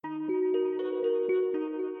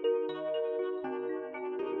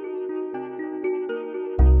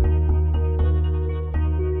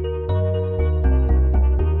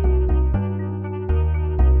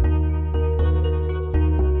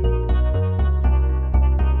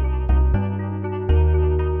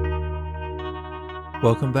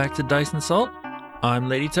Welcome back to Dice and Salt. I'm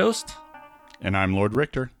Lady Toast. And I'm Lord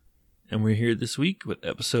Richter. And we're here this week with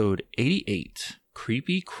episode 88,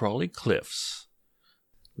 Creepy Crawly Cliffs,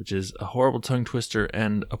 which is a horrible tongue twister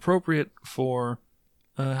and appropriate for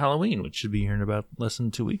Halloween, which should be here in about less than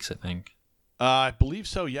 2 weeks, I think. I believe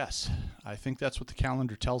so, yes. I think that's what the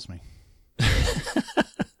calendar tells me.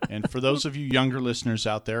 And for those of you younger listeners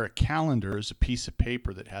out there, a calendar is a piece of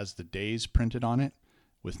paper that has the days printed on it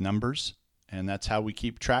with numbers. And that's how we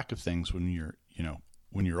keep track of things when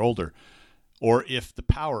you're older. Or if the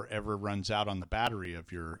power ever runs out on the battery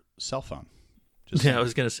of your cell phone. I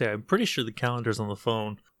was going to say, I'm pretty sure the calendar's on the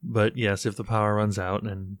phone. But yes, if the power runs out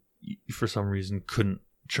and you, for some reason, couldn't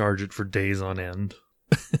charge it for days on end.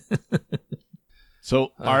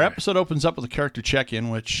 So our episode opens up with a character check-in,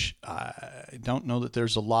 which I don't know that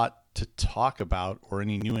there's a lot to talk about or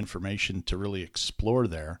any new information to really explore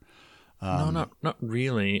there. No, not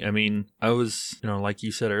really. I mean, I was, like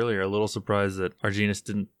you said earlier, a little surprised that Arginus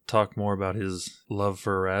didn't talk more about his love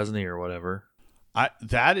for Erasne or whatever.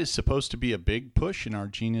 That is supposed to be a big push in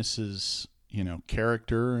Arginus's,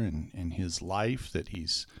 character and his life, that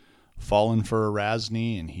he's fallen for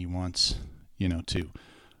Erasne and he wants, to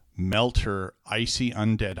melt her icy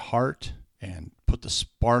undead heart and put the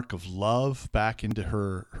spark of love back into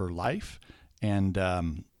her life. And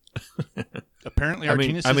apparently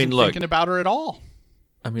Arginus isn't thinking about her at all.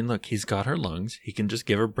 I mean, look, he's got her lungs. He can just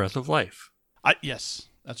give her breath of life. Yes,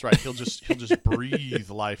 that's right. He'll just breathe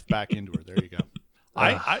life back into her. There you go.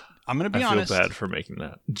 I'm going to be honest. I feel bad for making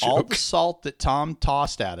that joke. All the salt that Tom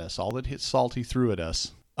tossed at us, all that salt he threw at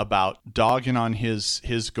us about dogging on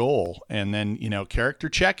his goal, and then, character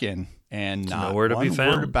check-in, and not nowhere to one be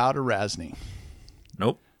found. Word about Erasne.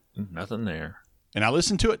 Nope, nothing there. And I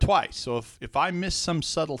listened to it twice, so if I missed some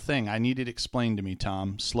subtle thing, I need it explained to me,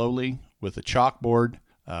 Tom, slowly, with a chalkboard,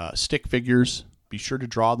 stick figures. Be sure to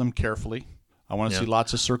draw them carefully. I want to see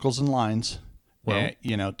lots of circles and lines,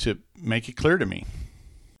 to make it clear to me.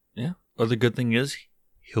 Yeah. Well, the good thing is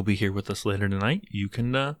he'll be here with us later tonight. You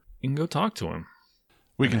can go talk to him.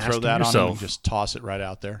 We can throw that on him and just toss it right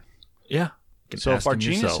out there. Yeah. So if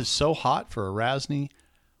Arginus is so hot for Erasne,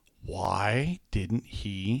 why didn't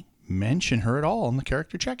he mention her at all in the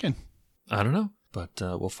character check-in? I don't know, but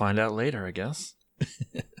we'll find out later, I guess.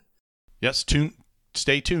 Yes,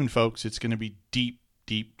 stay tuned, folks. It's going to be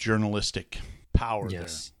deep journalistic power there.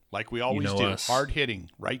 Like we always do. Us.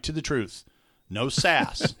 Hard-hitting, right to the truth. No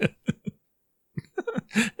sass.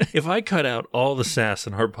 If I cut out all the sass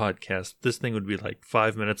in our podcast, this thing would be like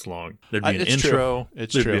 5 minutes long. There'd be an intro.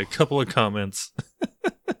 There'd be a couple of comments.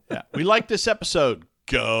 Yeah, we like this episode.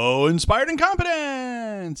 Go Inspired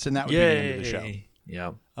Incompetence! And that would be the end of the show.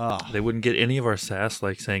 Yeah. They wouldn't get any of our sass,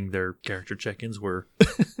 like saying their character check-ins were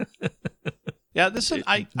yeah, this is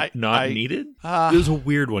not needed. It was a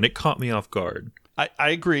weird one. It caught me off guard. I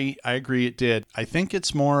agree. It did. I think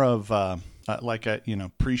it's more of like a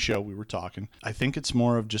pre-show we were talking. I think it's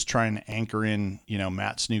more of just trying to anchor in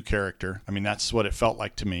Matt's new character. I mean, that's what it felt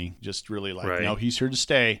like to me. Just really like, no, he's here to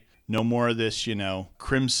stay. No more of this,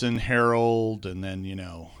 Crimson Herald, and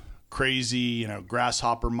then, crazy,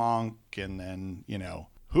 Grasshopper Monk, and then,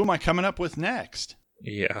 who am I coming up with next?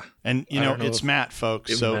 Yeah. And, it's Matt,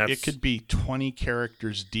 folks, so it could be 20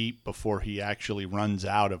 characters deep before he actually runs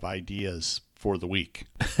out of ideas for the week.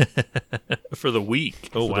 For the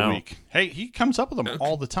week? Oh, wow. The week. Hey, he comes up with them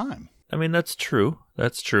all the time. I mean, that's true.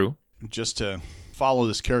 Just to follow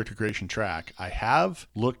this character creation track, I have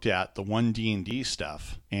looked at the 1D&D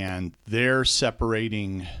stuff, and they're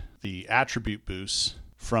separating the attribute boosts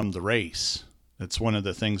from the race. That's one of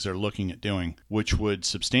the things they're looking at doing, which would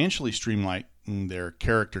substantially streamline their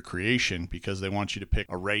character creation, because they want you to pick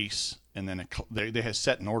a race, and then they have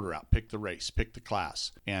set an order out. Pick the race, pick the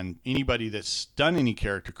class. And anybody that's done any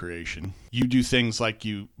character creation, you do things like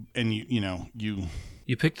you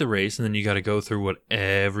pick the race, and then you got to go through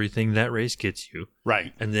everything that race gets you.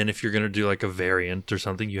 Right. And then if you're going to do like a variant or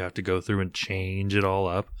something, you have to go through and change it all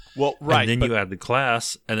up. Well, right. And then you add the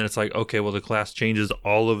class, and then it's like, okay, well, the class changes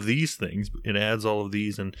all of these things. It adds all of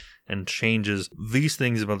these and changes these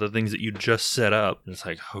things about the things that you just set up. And it's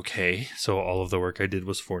like, okay, so all of the work I did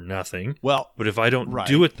was for nothing. Well, but if I don't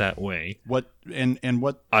do it that way,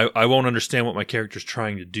 I won't understand what my character's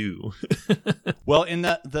trying to do. Well, and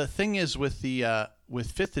the thing is with the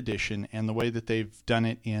with 5th edition and the way that they've done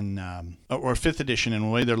it in or 5th edition and the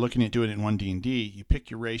way they're looking at doing it in 1D&D, you pick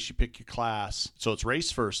your race, you pick your class. So it's race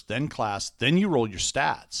first, then class, then you roll your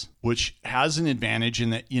stats, which has an advantage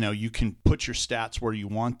in that you can put your stats where you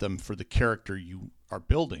want them for the character you our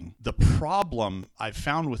building. The problem I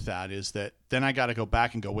found with that is that then I got to go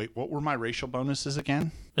back and go, wait, what were my racial bonuses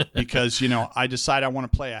again? Because, I decide I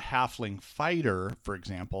want to play a halfling fighter, for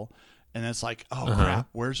example. And it's like, oh, crap,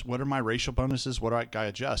 what are my racial bonuses? What do I got to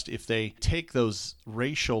adjust? If they take those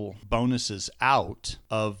racial bonuses out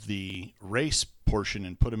of the race portion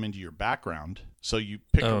and put them into your background, so you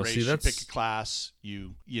pick a race, you pick a class,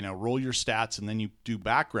 you roll your stats, and then you do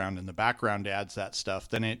background, and the background adds that stuff,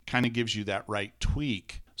 then it kind of gives you that right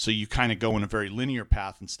tweak. So you kind of go in a very linear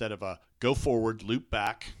path instead of a go forward, loop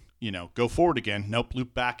back, go forward again. Nope,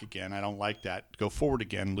 loop back again. I don't like that. Go forward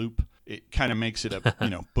again, loop. It kind of makes it a,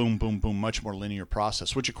 boom, boom, boom, much more linear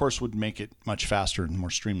process, which of course would make it much faster and more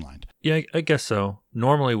streamlined. Yeah, I guess so.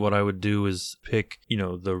 Normally what I would do is pick,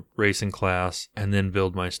 the racing class and then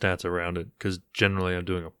build my stats around it, because generally I'm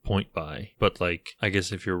doing a point buy. But I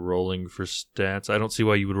guess if you're rolling for stats, I don't see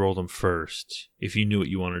why you would roll them first if you knew what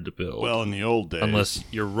you wanted to build. Well, in the old days. Unless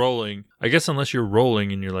you're rolling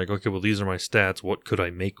and you're like, okay, well, these are my stats. What could I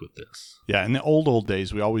make with this? Yeah, in the old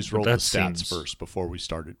days, we always rolled the stats first before we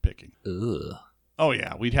started picking. Ugh. Oh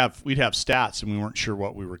yeah, we'd have stats, and we weren't sure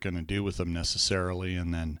what we were going to do with them necessarily.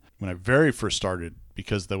 And then when I very first started,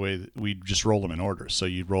 because the way we'd just roll them in order, so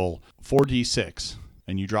you'd roll 4d6,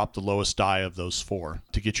 and you drop the lowest die of those 4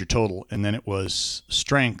 to get your total, and then it was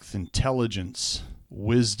strength, intelligence,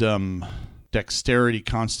 wisdom, dexterity,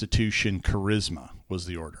 constitution, charisma was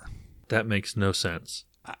the order. That makes no sense.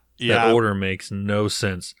 Yeah, that order makes no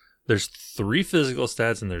sense. There's 3 physical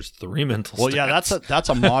stats and there's 3 mental stats. Well, yeah, that's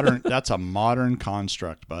a modern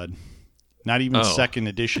construct, bud. Not even second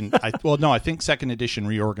edition. I think second edition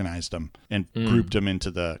reorganized them and grouped them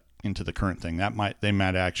into the current thing. They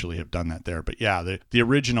might actually have done that there. But yeah, the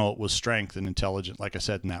original was strength and intelligence, like I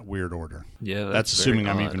said, in that weird order. Yeah, that's assuming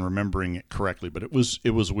I'm even remembering it correctly. But it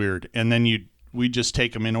was weird. And then we just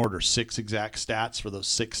take them in order, 6 exact stats for those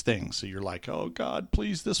 6 things. So you're like, oh, God,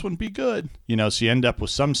 please, this one be good. So you end up with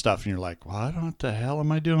some stuff, and you're like, well, what the hell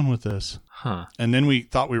am I doing with this? Huh. And then we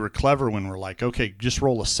thought we were clever when we're like, okay, just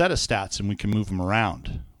roll a set of stats, and we can move them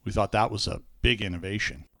around. We thought that was a big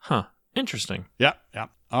innovation. Huh. Interesting. Yeah.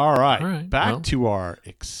 All right. Back to our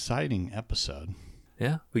exciting episode.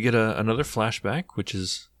 Yeah. We get another flashback, which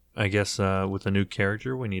is, I guess, with a new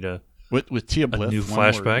character, we need with Tia Bliff, a new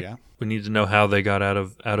flashback. We need to know how they got out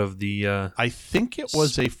of the. I think it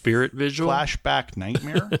was a spirit visual flashback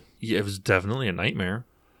nightmare. Yeah, it was definitely a nightmare.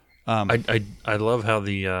 I love how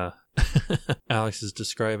the Alex is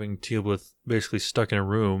describing Tia Bliff basically stuck in a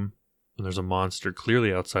room, and there's a monster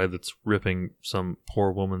clearly outside that's ripping some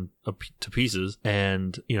poor woman to pieces,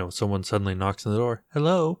 and someone suddenly knocks on the door.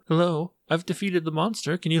 Hello, I've defeated the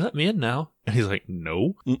monster. Can you let me in now? And he's like,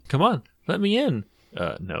 no, come on, let me in.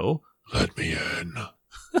 No. Let me in.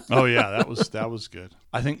 Oh yeah, that was good.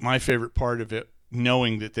 I think my favorite part of it,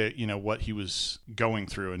 knowing that what he was going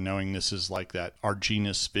through, and knowing this is like that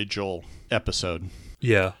Arginus Vigil episode.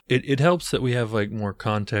 Yeah, it helps that we have more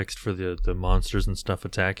context for the monsters and stuff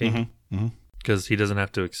attacking. Mm-hmm. Because he doesn't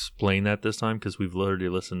have to explain that this time, because we've already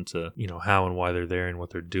listened to how and why they're there and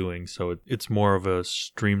what they're doing. So it's more of a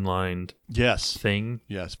streamlined thing.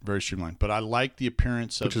 Yes, very streamlined. But I like the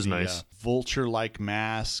appearance of the nice. Vulture-like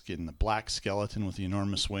mask and the black skeleton with the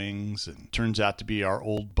enormous wings, and turns out to be our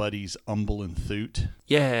old buddies Umble and Thoot.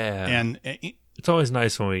 Yeah, and it's always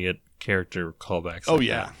nice when we get character callbacks. Oh,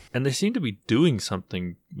 yeah. That. And they seem to be doing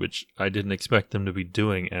something which I didn't expect them to be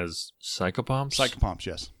doing as psychopomps. Psychopomps,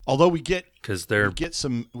 yes. Although we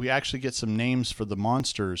actually get some names for the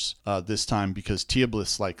monsters this time, because Tia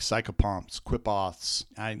Bliff's like psychopomps, quipoths.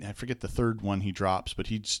 I forget the third one he drops, but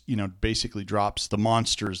he basically drops the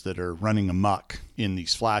monsters that are running amok in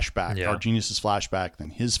these flashbacks. Yeah. Arginus's flashback, then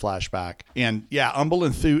his flashback. And yeah, Umble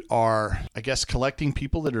and Thoot are, I guess, collecting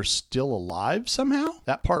people that are still alive somehow.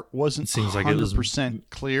 That part wasn't 100%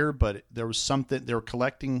 clear, but there was something. They were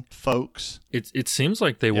collecting folks. It seems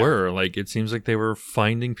like they were. It seems like they were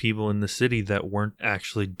finding people in the city that weren't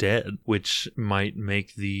actually dead, which might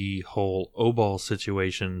make the whole Obal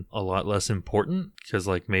situation a lot less important, because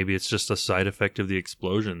maybe it's just a side effect of the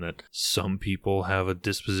explosion that some people have a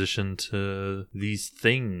disposition to these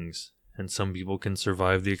things and some people can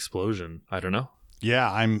survive the explosion. I don't know. Yeah,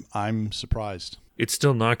 I'm surprised. It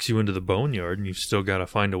still knocks you into the boneyard, and you've still got to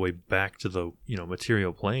find a way back to the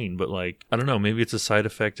material plane. But I don't know, maybe it's a side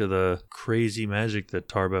effect of the crazy magic that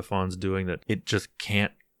Tar-Baphon's doing, that it just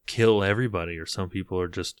can't kill everybody, or some people are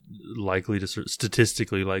just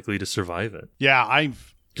statistically likely to survive it. Yeah,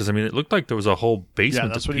 because it looked like there was a whole basement.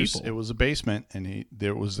 Yeah, that's of what people. It was a basement, and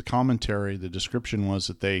there was the commentary. The description was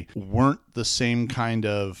that they weren't the same kind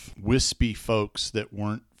of wispy folks that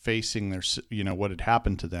weren't facing their, what had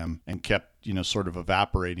happened to them and kept, sort of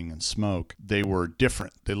evaporating in smoke, they were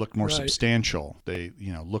different. They looked more substantial. They,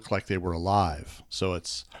 looked like they were alive. So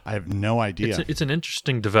I have no idea. It's an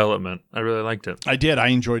interesting development. I really liked it. I did. I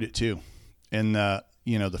enjoyed it too. And,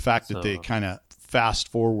 the fact that they kind of fast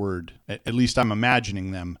forward, at least I'm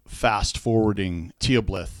imagining them fast forwarding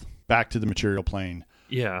Teoblith back to the material plane.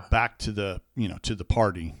 Yeah. Back to the, to the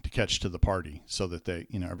party, to catch to the party so that they,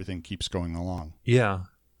 everything keeps going along. Yeah.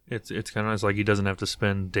 It's kind of nice. Like he doesn't have to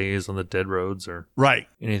spend days on the dead roads or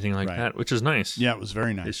anything like that, which is nice. Yeah, it was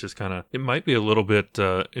very nice. It's just kind of, it might be a little bit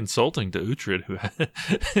insulting to Uhtred who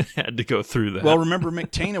had to go through that. Well, remember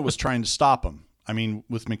Mictana was trying to stop him. I mean,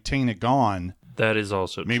 with Mictana gone, that is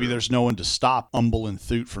also maybe true. There's no one to stop Umble and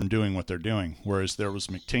Thut from doing what they're doing. Whereas there was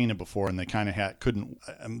Mictana before, and they kind of couldn't,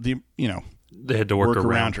 they had to work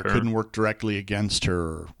around her. Couldn't work directly against her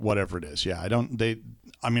or whatever it is. Yeah,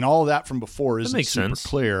 all of that from before isn't super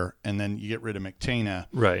clear, and then you get rid of Mictana,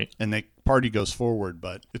 right? And the party goes forward.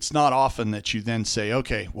 But it's not often that you then say,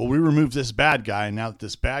 okay, well, we remove this bad guy, and now that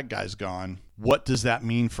this bad guy's gone, what does that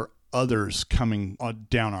mean for others coming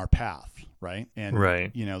down our path? Right. And,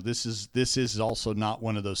 this is also not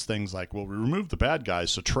one of those things like, well, we removed the bad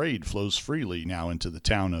guys, so trade flows freely now into the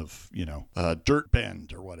town of, Dirt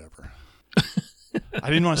Bend or whatever. I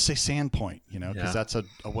didn't want to say Sandpoint, because that's a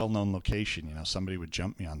well-known location. Somebody would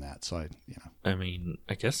jump me on that. So I mean,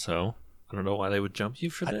 I guess so. I don't know why they would jump you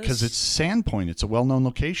for this. Because it's Sandpoint. It's a well-known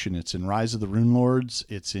location. It's in Rise of the Rune Lords.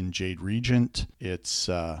 It's in Jade Regent. It's,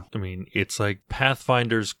 it's like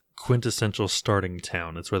Pathfinder's quintessential starting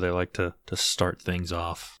town. It's where they like to start things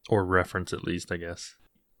off, or reference at least, I guess.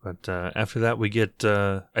 But after that, we get,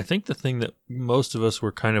 I think the thing that most of us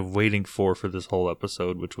were kind of waiting for this whole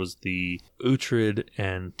episode, which was the Uhtred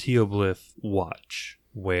and Teoblith watch,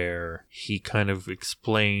 where he kind of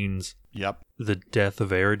explains the death of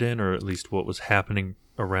Eredin, or at least what was happening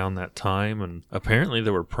around that time. And apparently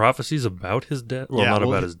there were prophecies about his death. Well, not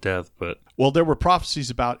about his death, but... Well, there were prophecies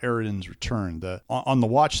about Eredin's return. On the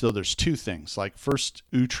watch, though, there's two things. Like, first,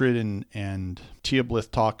 Uhtred and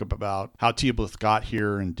Teoblith talk about how Teoblith got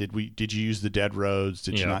here, and did you use the dead roads?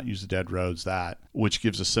 Did you not use the dead roads? That, which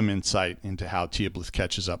gives us some insight into how Teoblith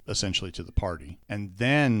catches up, essentially, to the party. And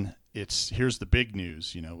then here's the big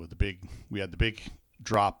news, we had the big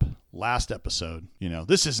drop last episode.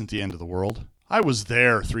 This isn't the end of the world. I was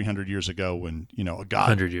there 300 years ago when, a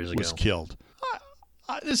god was killed.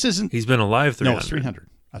 This isn't... He's been alive 300. No, it's 300.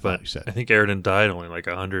 I thought you said. I think Eredin died only like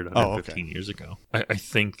 115 years ago. I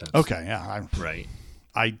think that's... Okay, yeah. Right.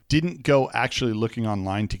 I didn't go actually looking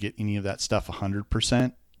online to get any of that stuff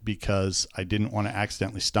 100% because I didn't want to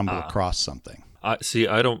accidentally stumble across something. I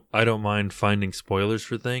don't mind finding spoilers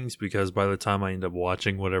for things, because by the time I end up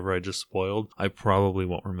watching whatever I just spoiled, I probably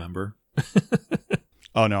won't remember.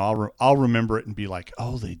 Oh, no, I'll remember it and be like,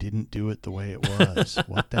 oh, they didn't do it the way it was.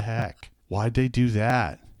 What the heck? Why'd they do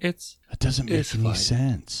that? That doesn't make any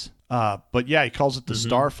sense. But yeah, he calls it the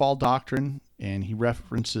Starfall Doctrine, and he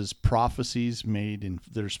references prophecies made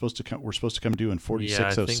we're supposed to come due in 4606. Yeah,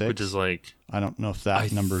 I think, which is like... I don't know if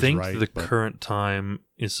that number's right. I think the current time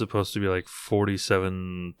is supposed to be like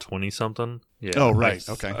 4720-something. Yeah. Oh, right.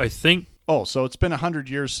 Okay. I think... Oh, so it's been 100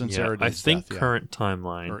 years since Eredin's I think death, current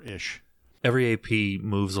timeline... Or ish. Every AP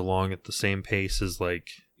moves along at the same pace as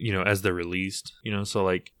as they're released, so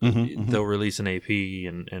like they'll release an AP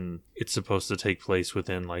and it's supposed to take place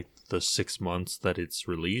within like the 6 months that it's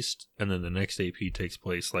released. And then the next AP takes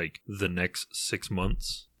place like the next 6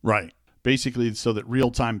 months. Right. Basically, so that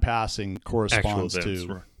real-time passing corresponds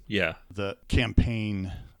to the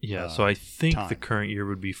campaign. Yeah. So I think the current year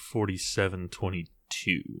would be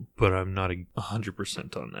 4722, but I'm not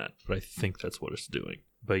 100% on that, but I think that's what it's doing.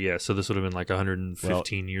 But yeah, so this would have been like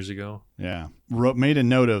 115 years ago. Yeah. Made a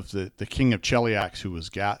note of the king of Cheliax, who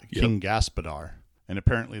was King Gaspadar. And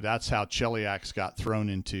apparently that's how Cheliax got thrown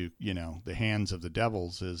into, the hands of the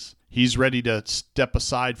devils, is he's ready to step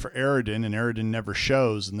aside for Eredin, and Eredin never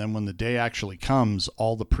shows. And then when the day actually comes,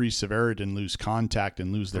 all the priests of Eredin lose contact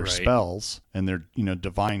and lose their spells and their,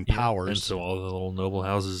 divine powers. And so all the little noble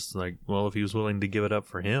houses, like, well, if he was willing to give it up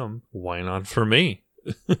for him, why not for me?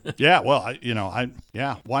 Yeah, well,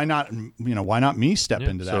 why not me step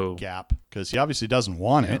into that gap? Because he obviously doesn't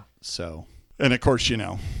want it. So, and of course,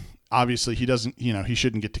 obviously he doesn't, he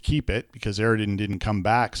shouldn't get to keep it because Eredin didn't come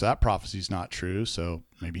back. So that prophecy's not true. So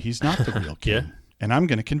maybe he's not the real king. And I'm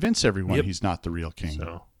going to convince everyone he's not the real king.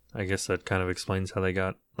 So I guess that kind of explains how they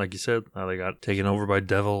got, like you said, how they got taken over by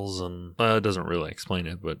devils. And it doesn't really explain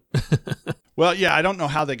it, but Well, yeah, I don't know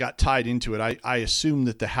how they got tied into it. I assume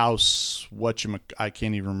that the house, I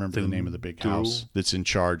can't even remember the name of the big house that's in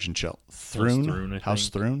charge in Thrun? House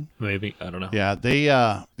Thrun? Maybe. I don't know. Yeah,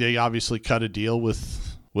 they obviously cut a deal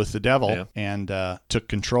with the devil and took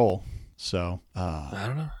control. So I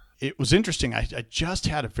don't know. It was interesting. I just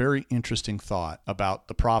had a very interesting thought about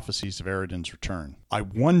the prophecies of Eridan's return. I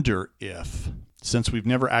wonder if, since they've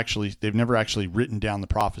never actually written down the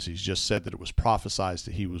prophecies, just said that it was prophesized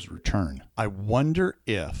that he was return. I wonder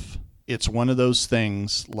if it's one of those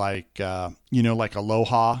things like, like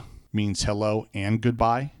aloha means hello and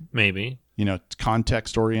goodbye. Maybe. It's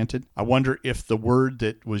context oriented. I wonder if the word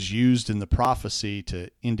that was used in the prophecy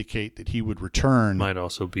to indicate that he would return might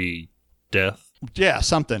also be death. Yeah,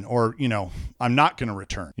 something. Or, I'm not going to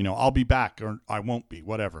return. I'll be back or I won't be,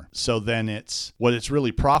 whatever. So then what it's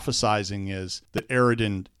really prophesizing is that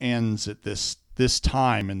Eridan ends at this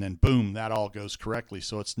time and then boom, that all goes correctly.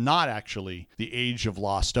 So it's not actually the age of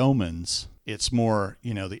lost omens. It's more,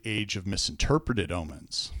 the age of misinterpreted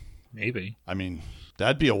omens. Maybe. I mean,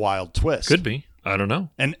 that'd be a wild twist. Could be. I don't know.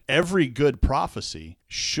 And every good prophecy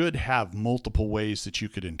should have multiple ways that you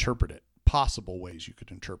could interpret it. Possible ways you could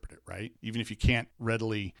interpret it, right? Even if you can't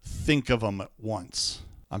readily think of them at once.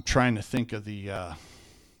 I'm trying to think of the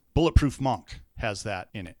Bulletproof Monk has that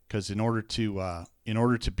in it, because in order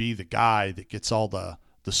to be the guy that gets all the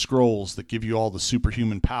scrolls that give you all the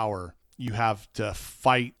superhuman power, you have to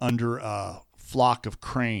fight under a flock of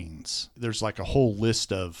cranes. There's like a whole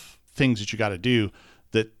list of things that you got to do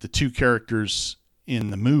that the two characters in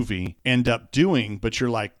the movie end up doing, but you're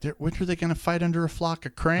like, when are they going to fight under a flock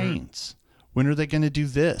of cranes? When are they going to do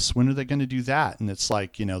this? When are they going to do that? And it's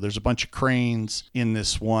like, there's a bunch of cranes in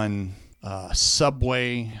this one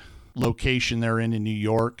subway location they're in New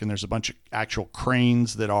York, and there's a bunch of actual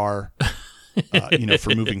cranes that are,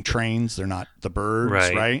 for moving trains. They're not the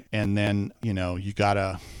birds, right? And then, you got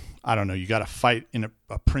to fight in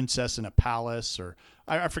a princess in a palace, or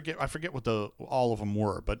I forget what all of them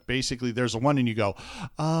were, but basically there's a one and you go,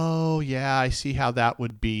 oh yeah, I see how that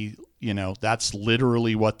would be, that's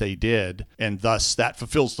literally what they did. And thus that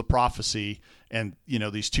fulfills the prophecy. And,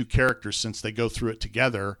 these two characters, since they go through it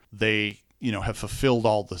together, they, have fulfilled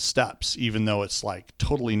all the steps, even though it's like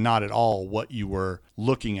totally not at all what you were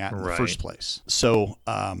looking at in the first place. So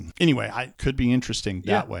anyway, I could be interesting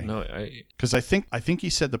that way. No, because I think he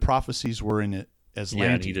said the prophecies were in it as yeah,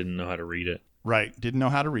 and he didn't know how to read it. Right, didn't know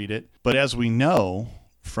how to read it. But as we know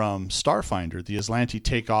from Starfinder, the Aslanti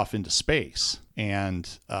take off into space, and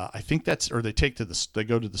I think they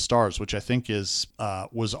go to the stars, which I think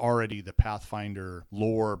was already the Pathfinder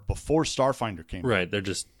lore before Starfinder came. Right, they're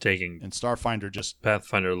just taking and Starfinder just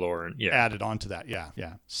Pathfinder lore and added on to that.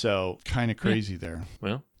 Yeah. So kind of crazy there.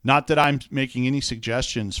 Well, not that I'm making any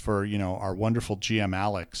suggestions for our wonderful GM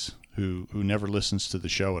Alex, who never listens to the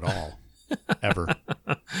show at all. Ever.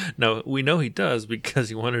 No, we know he does because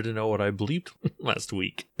he wanted to know what I bleeped last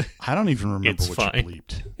week. I don't even remember It's what fine. you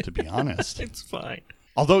bleeped, to be honest. It's fine.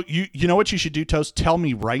 Although, you know what you should do, Toast? Tell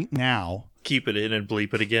me right now. Keep it in and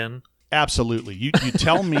bleep it again. Absolutely. You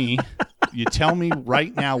tell me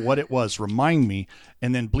right now what it was. Remind me,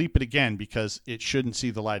 and then bleep it again because it shouldn't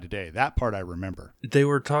see the light of day. That part I remember. They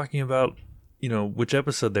were talking about, which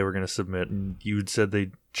episode they were going to submit, and you had said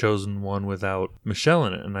they'd chosen one without Michelle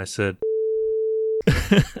in it, and I said...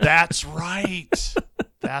 That's right.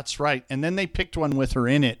 That's right. And then they picked one with her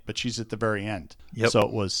in it, but she's at the very end. Yep. So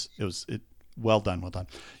it was well done.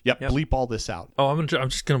 Yep. Bleep all this out. Oh, I'm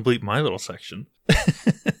just going to bleep my little section.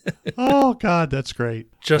 Oh God, that's great.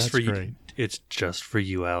 That's for you. Great. It's just for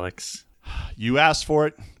you, Alex. You asked for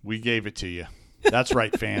it. We gave it to you. That's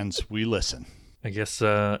right, fans. We listen. I guess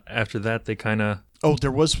after that, they kind of... Oh,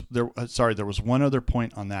 there was one other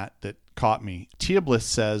point on that caught me. Teoblith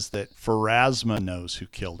says that Pharasma knows who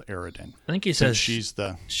killed Eridan. I think he says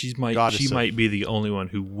she might be the only one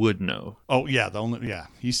who would know. Oh yeah,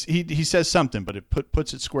 He says something, but it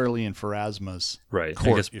puts it squarely in Pharasma's right.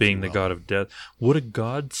 court, I guess being the god of death, would a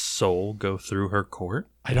god's soul go through her court?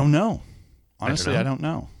 I don't know. Honestly, I don't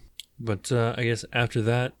know. But I guess after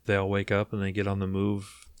that, they all wake up and they get on the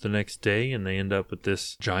move the next day, and they end up at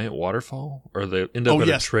this giant waterfall, or they end up at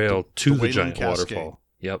a trail to the giant Cascade. Waterfall.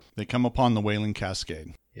 Yep. They come upon the Wailing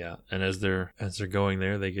Cascade. Yeah, and as they're going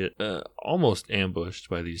there, they get almost ambushed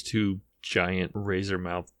by these two giant razor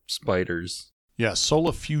mouth spiders. Yeah,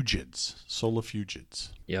 Solifugids.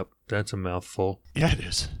 Yep, that's a mouthful. Yeah, it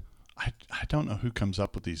is. I don't know who comes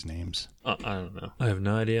up with these names. I don't know. I have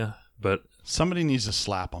no idea, but somebody needs to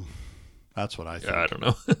slap them. That's what I think. I don't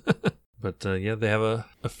know. But they have a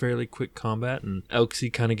fairly quick combat, and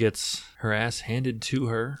Elxie kind of gets her ass handed to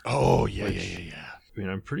her. Oh, yeah. I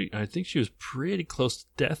mean, I think she was pretty close to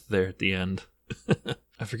death there at the end.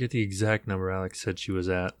 I forget the exact number Alex said she was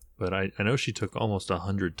at, but I know she took almost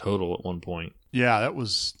 100 total at one point. Yeah, that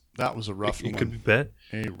was a rough one. It could be bad.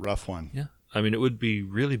 A rough one. Yeah. I mean, it would be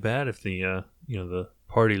really bad if the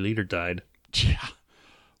party leader died. Yeah.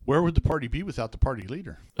 Where would the party be without the party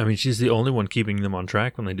leader? I mean, she's the only one keeping them on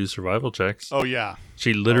track when they do survival checks. Oh, yeah.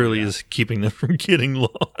 She literally is keeping them from getting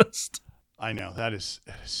lost. I know. That is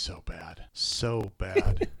so bad. So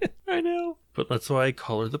bad. I know. But that's why I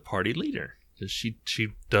call her the party leader. She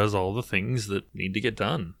does all the things that need to get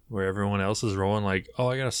done. Where everyone else is rolling like, oh,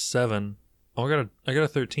 I got a 7. Oh, I got a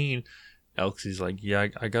 13. Elxie's like, yeah,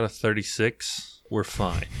 I got a 36. We're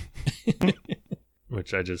fine.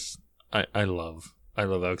 Which I love. I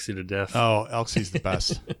love Elxie to death. Oh, Elxie's the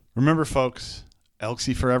best. Remember, folks,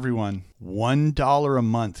 Elxie for everyone. $1 a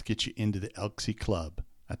month gets you into the Elxie Club.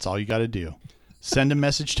 That's all you got to do. Send a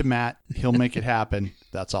message to Matt. He'll make it happen.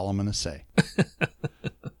 That's all I'm going to say.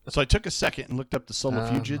 So I took a second and looked up the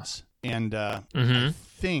Solifugids, and I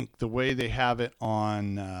think the way they have it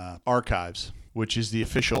on Archives, which is the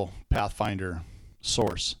official Pathfinder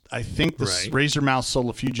source, I think the Razormouth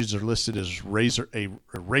Solifugids are listed as a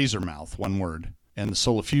Razormouth, one word, and the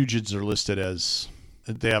Solifugids are listed as,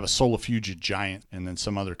 they have a Solifugid giant and then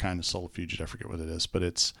some other kind of Solifugid. I forget what it is, but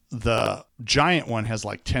it's the giant one has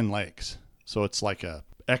like 10 legs, so it's like a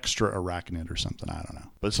extra arachnid or something. I don't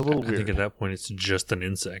know, but it's a little weird. I think at that point it's just an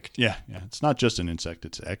insect. Yeah, it's not just an insect,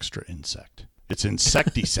 it's extra insect. It's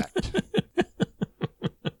insectisect.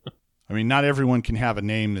 I mean, not everyone can have a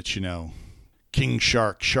name that's, King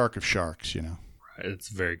Shark, Shark of Sharks, Right, it's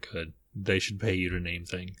very good. They should pay you to name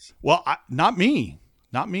things. Well, not me.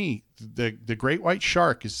 The great white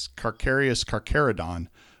shark is Carcharius carcharodon,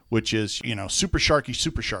 which is, super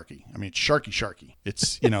sharky. I mean, it's sharky.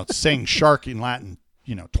 It's, it's saying shark in Latin,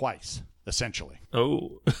 twice, essentially.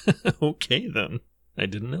 Oh, okay then. I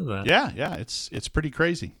didn't know that. Yeah, it's pretty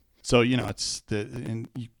crazy. So, and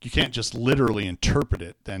you can't just literally interpret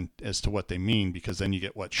it then as to what they mean, because then you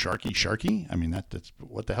get what, sharky? I mean, that's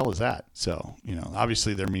what the hell is that? So,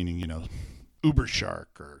 obviously they're meaning, uber shark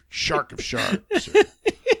or shark of sharks or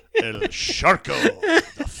el sharko,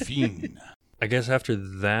 the fiend. I guess after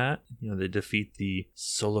that, they defeat the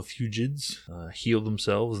Solifugids, heal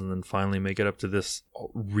themselves, and then finally make it up to this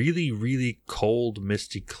really, really cold,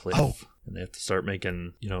 misty cliff. Oh. And they have to start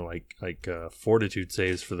making, like fortitude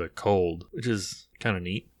saves for the cold, which is kind of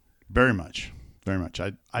neat. Very much.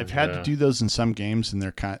 I've had to do those in some games, and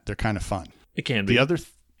they're kind of fun. It can be. The other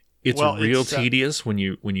It's tedious when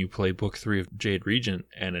you play book 3 of Jade Regent,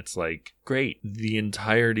 and it's like, great, the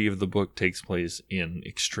entirety of the book takes place in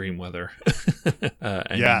extreme weather.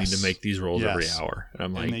 And you need to make these rolls every hour. And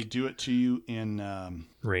I'm like, and they do it to you in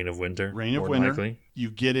Reign of Winter. Likely.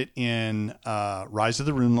 You get it in Rise of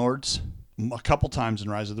the Runelords, a couple times in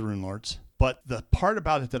Rise of the Runelords. But the part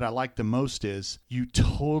about it that I like the most is you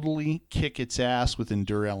totally kick its ass with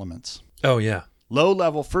Endure Elements. Oh, yeah. Low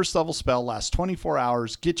level, first level spell, lasts 24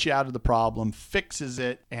 hours, gets you out of the problem, fixes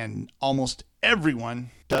it, and almost everyone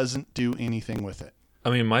doesn't do anything with it. I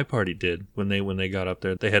mean, my party did. When they got up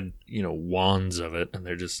there, they had, wands of it, and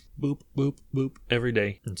they're just boop, boop, boop every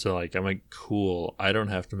day. And so, I'm like, cool, I don't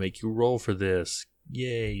have to make you roll for this.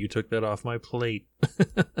 Yay, you took that off my plate.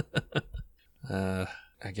 I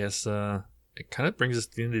guess it kind of brings us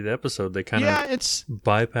to the end of the episode. They kind of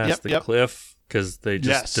bypass the cliff, because they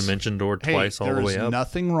just dimension door twice all the way up. There's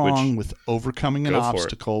nothing wrong with overcoming an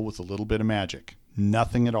obstacle with a little bit of magic.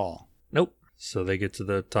 Nothing at all. Nope. So they get to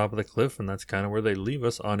the top of the cliff, and that's kind of where they leave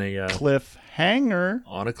us on a cliffhanger.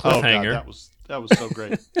 On a cliffhanger. Oh, God, that was so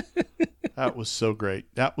great. That was so great.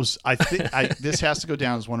 That was, I think, this has to go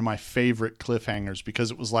down as one of my favorite cliffhangers,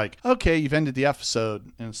 because it was like, okay, you've ended the episode,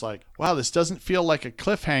 and it's like, wow, this doesn't feel like a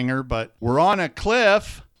cliffhanger, but we're on a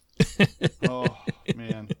cliff. Oh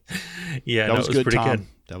man, yeah, that was good, pretty Tom. Good.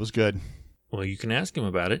 That was good. Well, you can ask him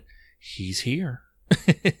about it. He's here.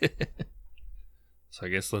 So I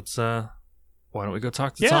guess let's. Why don't we go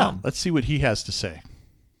talk to Tom? Let's see what he has to say.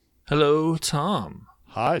 Hello, Tom.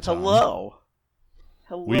 Hi, Tom. Hello.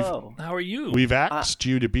 How are you? We've asked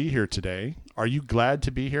you to be here today. Are you glad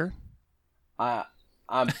to be here?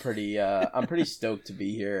 I'm pretty stoked to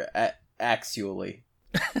be here. Actually.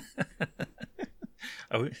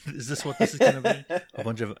 Oh, is this what this is going to be? A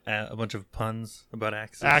bunch of puns about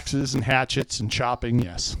axes? Axes and hatchets and chopping,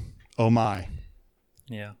 yes. Oh my.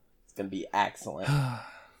 Yeah. It's going to be excellent.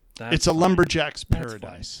 It's a lumberjack's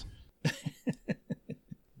paradise.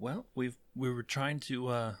 Well, we were trying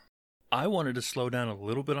to I wanted to slow down a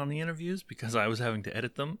little bit on the interviews because I was having to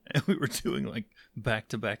edit them, and we were doing like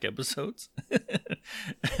back-to-back episodes.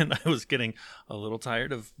 And I was getting a little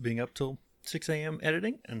tired of being up till 6 a.m.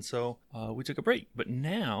 editing, and so we took a break. But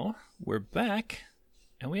now we're back,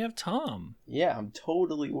 and we have Tom. Yeah, I'm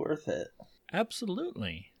totally worth it.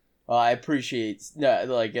 Absolutely. Well, I appreciate, no,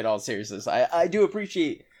 like, in all seriousness, I do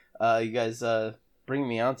appreciate you guys bringing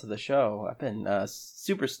me onto the show. I've been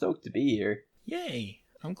super stoked to be here. Yay.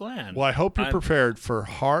 I'm glad. Well, I hope you're prepared for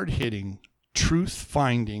hard-hitting,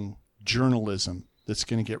 truth-finding journalism that's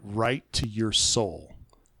going to get right to your soul.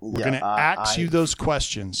 We're going to ask you those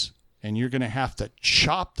questions, and you're going to have to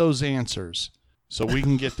chop those answers so we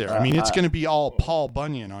can get there. I mean, it's going to be all Paul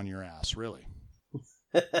Bunyan on your ass, really.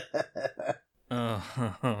 This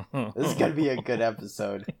is going to be a good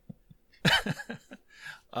episode.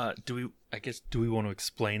 Do we want to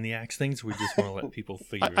explain the axe things? Or we just want to let people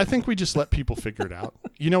figure it out? I think we just let people figure it out.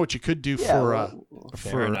 You know what you could do for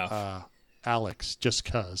Alex, just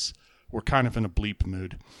because we're kind of in a bleep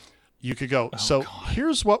mood. You could go,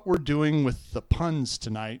 here's what we're doing with the puns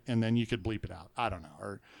tonight, and then you could bleep it out. I don't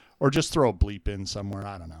know. Or just throw a bleep in somewhere.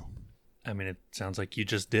 I don't know. I mean, it sounds like you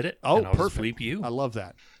just did it. Oh, and I'll perfect. Just bleep you. I love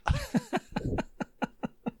that.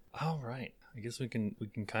 All right. I guess we can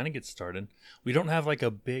kind of get started. We don't have like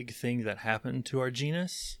a big thing that happened to our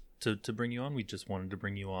genus to bring you on. We just wanted to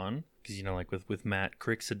bring you on because, you know, like with Matt,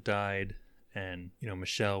 Crix had died, and, you know,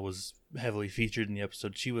 Michelle was heavily featured in the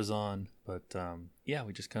episode she was on. But yeah,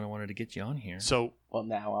 we just kind of wanted to get you on here. So well,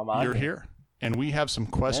 now I'm on. You're here, and we have some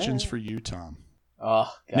questions for you, Tom.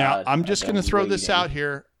 Oh, God. Now, I'm just going to throw this out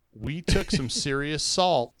here. We took some serious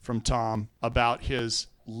salt from Tom about his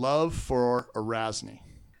love for Erasne.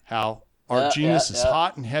 How our genus is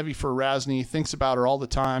hot and heavy for Erasne. He thinks about her all the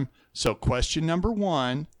time. So question number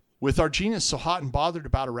 1, with our genus so hot and bothered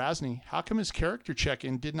about Erasne, how come his character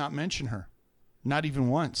check-in did not mention her? Not even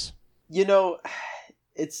once. You know,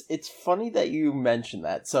 it's funny that you mentioned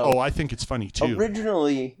that. So I think it's funny too.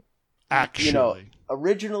 Originally,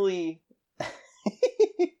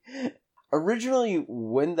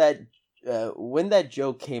 when that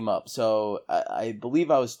joke came up, so I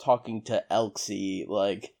believe I was talking to Elxie,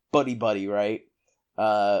 like buddy, right?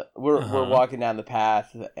 We're walking down the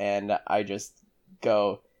path, and I just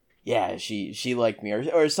go, yeah, she liked me,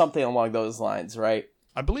 or something along those lines, right?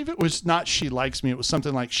 I believe it was not she likes me. It was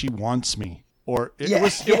something like she wants me, or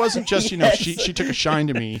it wasn't just yes. she took a shine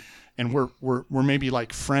to me, and we're maybe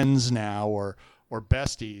like friends now or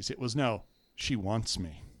besties. It was no, she wants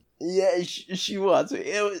me. Yeah, she wants me.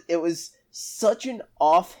 It was such an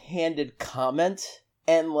offhanded comment,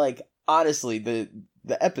 and like honestly, the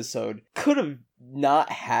episode could have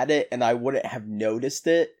not had it, and I wouldn't have noticed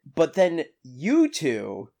it. But then you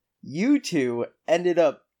two ended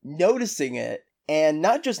up noticing it. And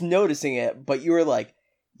not just noticing it, but you were like,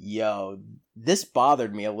 yo, this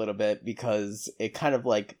bothered me a little bit because it kind of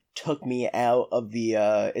like took me out of the,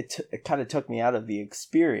 it kind of took me out of the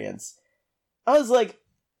experience. I was like,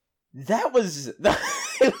 it was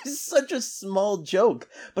such a small joke,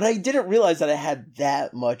 but I didn't realize that it had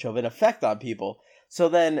that much of an effect on people. So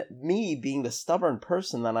then me being the stubborn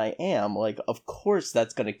person that I am, like, of course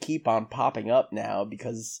that's going to keep on popping up now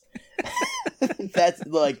because that's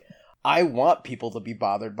like... I want people to be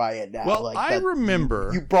bothered by it now. Well, I remember...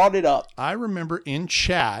 You brought it up. I remember in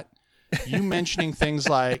chat you mentioning things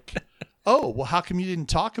like, oh, well, how come you didn't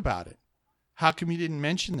talk about it? How come you didn't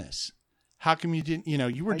mention this? How come you didn't,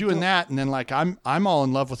 you were doing that, and then like, I'm all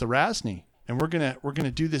in love with Erasne, and we're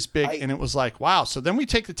gonna do this big, and it was like, wow. So then we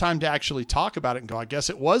take the time to actually talk about it and go, I guess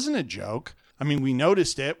it wasn't a joke. I mean, we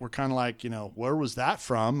noticed it. We're kind of like, where was that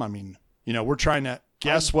from? I mean, we're trying to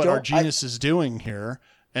guess what our genus is doing here.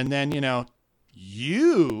 And then,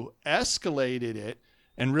 you escalated it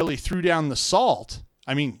and really threw down the salt.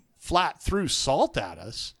 I mean, flat threw salt at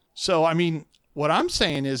us. So, I mean, what I'm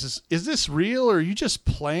saying is this real, or are you just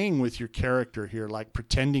playing with your character here, like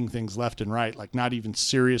pretending things left and right, like not even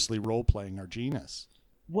seriously role-playing our genus?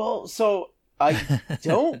 Well, so I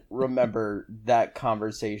don't remember that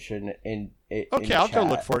conversation in Okay, I'll go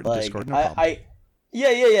look for it in Discord. No problem.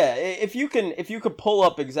 Yeah. If you could pull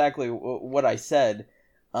up exactly what I said.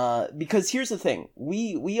 Because here's the thing,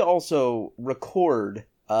 we also record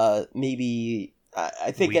maybe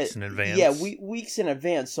I think weeks in advance. Yeah, weeks in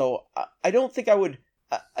advance. So I don't think I would.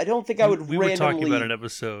 We were talking about an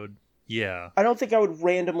episode. Yeah. I don't think I would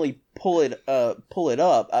randomly pull it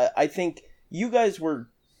up. I think you guys were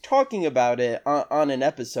talking about it on an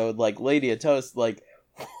episode. Like Lady of Toast, like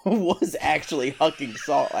was actually hucking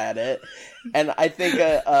salt at it, and I think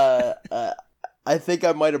I think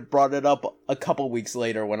I might have brought it up a couple weeks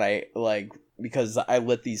later when I like because I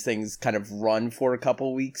let these things kind of run for a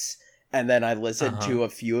couple weeks. And then I listened to a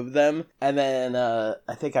few of them. And then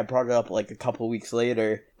I think I brought it up like a couple weeks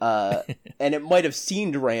later. And it might have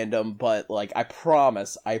seemed random, but like I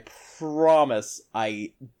promise I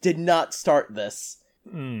did not start this.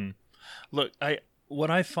 Look,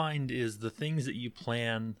 what I find is the things that you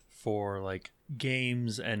plan for like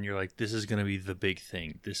games and you're like, this is going to be the big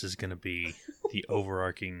thing. This is going to be the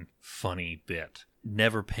overarching funny bit.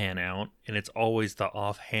 Never pan out, and it's always the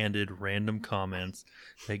offhanded random comments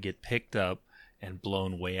that get picked up and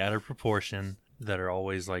blown way out of proportion that are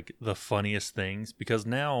always like the funniest things, because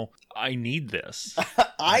now I need this.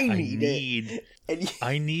 I need it.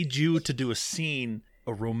 I need you to do a scene,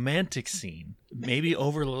 a romantic scene, maybe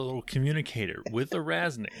over the little communicator with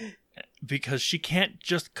Erasne, because she can't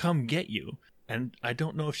just come get you. And I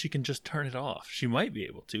don't know if she can just turn it off. She might be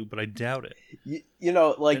able to, but I doubt it. You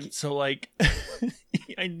know, like... And so, like,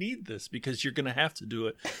 I need this because you're going to have to do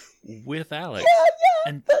it with Alex.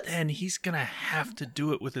 And then he's going to have to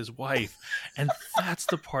do it with his wife. And that's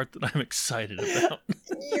the part that I'm excited about.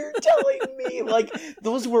 You're telling me, like,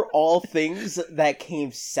 those were all things that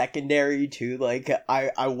came secondary to, like,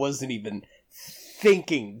 I wasn't even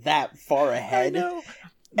thinking that far ahead. I know.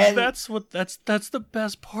 And that's the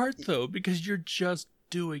best part, though, because you're just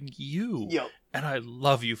doing you. Yo, and I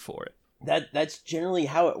love you for it. That's generally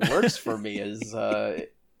how it works for me. Is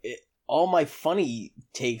all my funny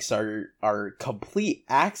takes are complete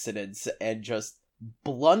accidents and just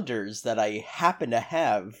blunders that I happen to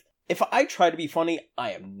have. If I try to be funny,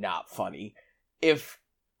 I am not funny. If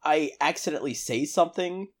I accidentally say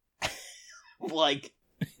something, like.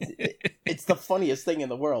 It's the funniest thing in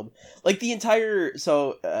the world. Like the entire.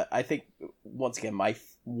 So I think once again,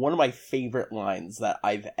 one of my favorite lines that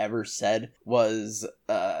I've ever said was,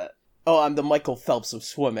 "Oh, I'm the Michael Phelps of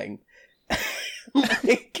swimming."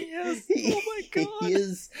 Like, yes. Oh my god.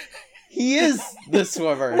 He is the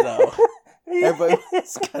swimmer though.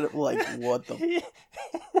 Everybody's kind of like, "What the."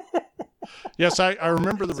 Yes, I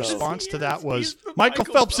remember the response to that was, Michael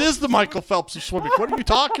Phelps is the Michael Phelps of swimming. What are you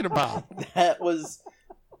talking about? That was.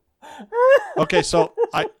 Okay, so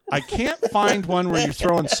I can't find one where you're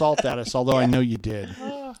throwing salt at us, although I know you did.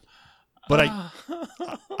 But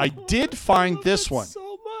I did find this one.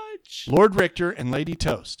 So much. Lord Richter and Lady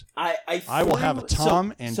Toast. I will have a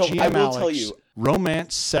Tom and so GM Alex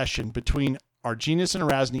romance session between Arginus and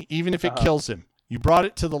Erasne, even if it kills him. You brought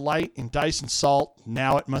it to the light in Dice and Salt.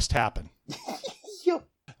 Now it must happen.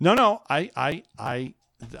 No,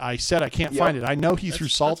 I said I can't find it. I know he threw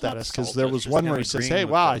salt at us because there was one where he says, "Hey,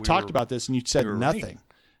 wow, I talked about this," and you said nothing, right.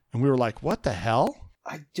 And we were like, "What the hell?"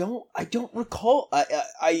 I don't recall.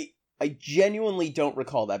 I genuinely don't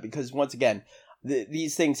recall that because once again,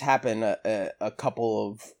 these things happen a couple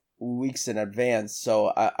of weeks in advance,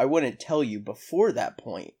 so I wouldn't tell you before that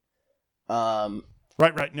point.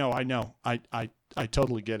 Right. No, I know. I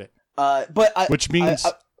totally get it. Which means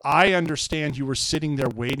I understand you were sitting there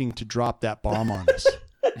waiting to drop that bomb on us.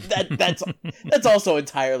 That's also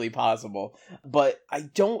entirely possible. But I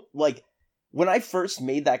don't like when I first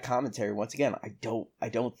made that commentary. Once again, I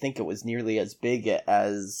don't think it was nearly as big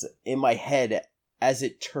as in my head as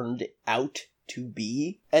it turned out to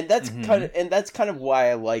be, and that's kind of why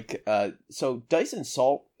I like. So Dice and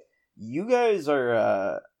Salt, you guys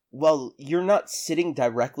are well, you're not sitting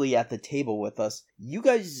directly at the table with us. You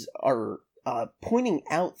guys are pointing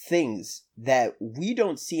out things that we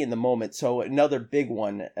don't see in the moment. So another big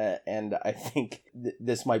one, and I think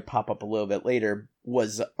this might pop up a little bit later,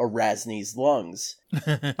 was Erasne's lungs.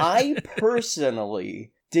 I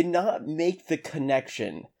personally did not make the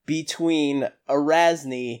connection between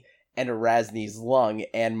Erasne and Erasne's lung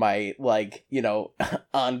and my,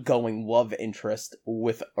 ongoing love interest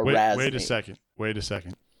with Erasne. Wait a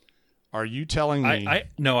second. Are you telling me...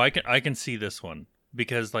 I can see this one.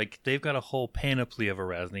 Because, they've got a whole panoply of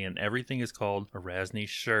Erasne, and everything is called Erasne's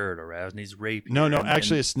shirt, Erasne's rapier. No,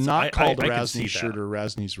 actually, it's not called Erasne's shirt or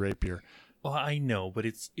Erasne's rapier. Well, I know, but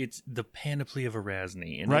it's the panoply of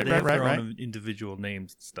Erasne, and right, they have their right. own individual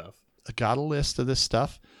names and stuff. I got a list of this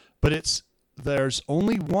stuff, but there's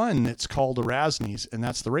only one that's called Erasne's, and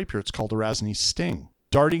that's the rapier. It's called Erasne's sting.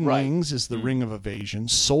 Darting wings is the ring of evasion.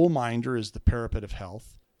 Soul minder is the parapet of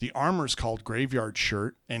health. The armor is called graveyard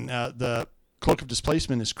shirt, and the cloak of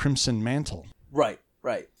displacement is crimson mantle. Right.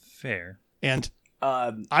 Fair. And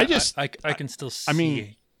I can still see. I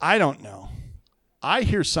mean, I don't know. I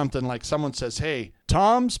hear something like someone says, "Hey,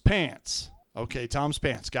 Tom's pants." Okay, Tom's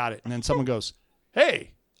pants. Got it. And then someone goes,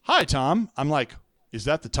 "Hey, hi, Tom." I'm like, is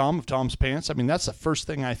that the Tom of Tom's pants? I mean, that's the first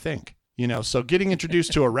thing I think. So getting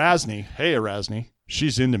introduced to Erasne, hey, Erasne,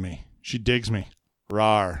 she's into me. She digs me.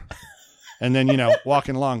 Rawr. And then,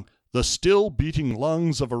 walking along, the still beating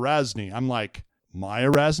lungs of Erasne. I'm like, my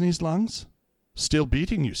Erasne's lungs? Still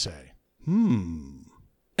beating, you say?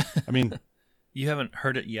 I mean, You haven't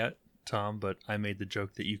heard it yet, Tom, but I made the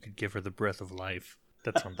joke that you could give her the breath of life.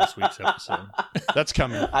 That's on this week's episode. that's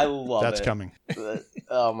coming. I love That's it. coming.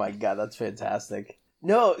 Oh my god, that's fantastic.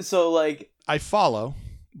 No, so like, I follow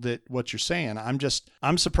that what you're saying.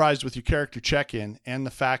 I'm surprised with your character check-in and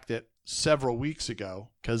the fact that several weeks ago,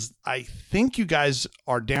 because I think you guys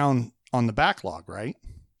are down on the backlog, right?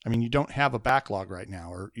 I mean, you don't have a backlog right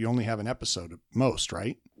now, or you only have an episode at most,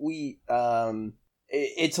 right?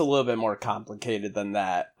 it's a little bit more complicated than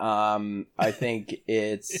that. I think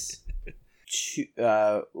it's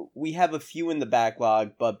we have a few in the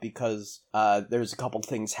backlog, but because there's a couple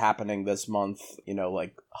things happening this month,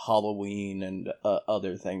 like Halloween and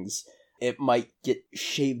other things, it might get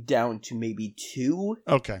shaved down to maybe 2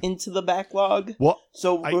 into the backlog. Well,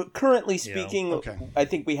 so currently speaking, okay. I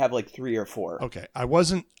think we have like 3 or 4. Okay.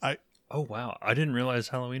 Oh, wow. I didn't realize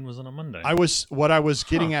Halloween was on a Monday. What I was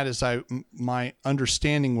getting at is my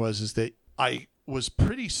understanding is that I was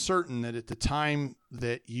pretty certain that at the time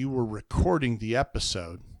that you were recording the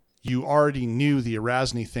episode, you already knew the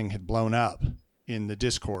Erasne thing had blown up in the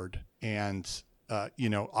Discord. And,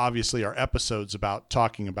 obviously our episodes about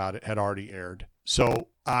talking about it had already aired. So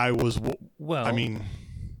I was,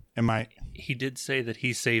 He did say that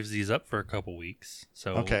he saves these up for a couple weeks.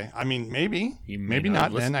 So okay. I mean, maybe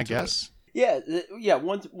not not then, I guess. Yeah.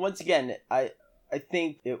 Once again, I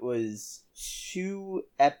think it was 2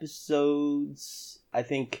 episodes. I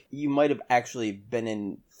think you might have actually been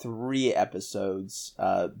in 3 episodes.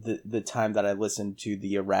 The time that I listened to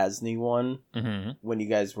the Erasne one, when you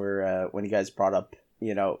guys brought up,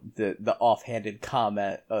 the offhanded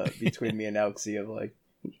comment between me and Elxie of like,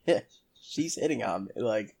 yeah, she's hitting on me,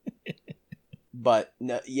 like. But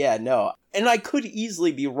no, and I could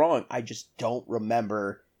easily be wrong. I just don't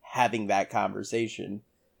remember having that conversation.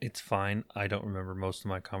 It's fine. I don't remember most of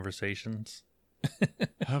my conversations.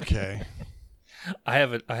 Okay. I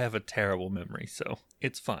have a terrible memory, so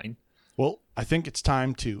it's fine. Well, I think it's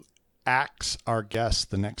time to ask our guest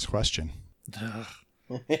the next question.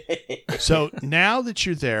 So now that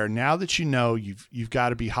you're there, now that you know you've got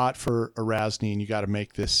to be hot for Erasne and you got to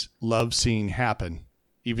make this love scene happen,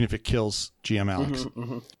 even if it kills GM Alex.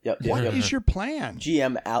 What is your plan?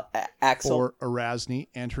 GM Axel for Erasne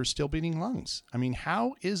and her still beating lungs? I mean,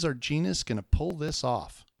 how is Arginus going to pull this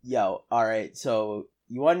off? All right. So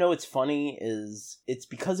you want to know what's funny is it's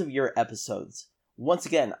because of your episodes. Once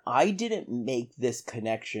again, I didn't make this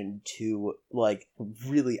connection to, like,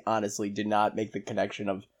 really honestly did not make the connection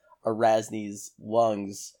of Erasne's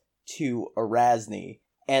lungs to Erasne.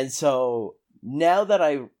 And so now that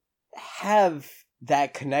I have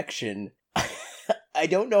that connection, I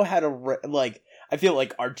don't know how to, I feel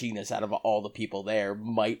like Arginus, out of all the people there,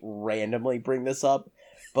 might randomly bring this up.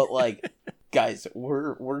 But, like, guys,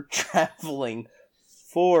 we're traveling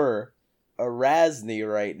for Erasne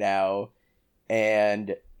right now.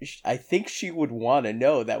 And I think she would want to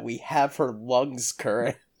know that we have her lungs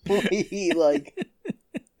currently. Like,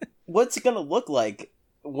 what's it going to look like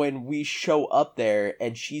when we show up there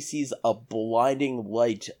and she sees a blinding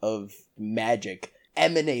light of magic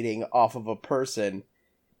emanating off of a person,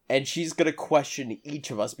 and she's going to question each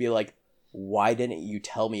of us, be like, why didn't you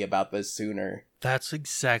tell me about this sooner? That's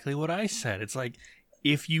exactly what I said. It's like,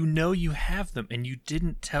 if you know you have them and you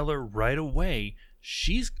didn't tell her right away,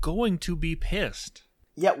 she's going to be pissed.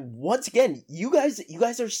 Yeah, once again, you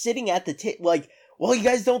guys are sitting at the table. Like, well, you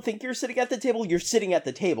guys don't think you're sitting at the table? You're sitting at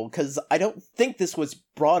the table, because I don't think this was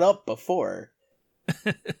brought up before.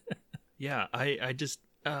 Yeah, I just...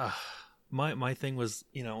 My thing was,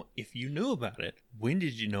 if you knew about it, when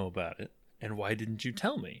did you know about it? And why didn't you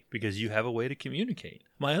tell me? Because you have a way to communicate.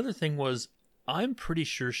 My other thing was, I'm pretty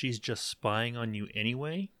sure she's just spying on you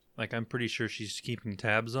anyway. Like, I'm pretty sure she's keeping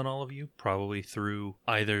tabs on all of you, probably through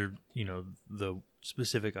either, the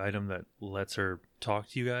specific item that lets her talk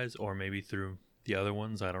to you guys, or maybe through the other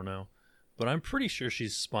ones, I don't know. But I'm pretty sure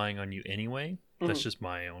she's spying on you anyway. That's just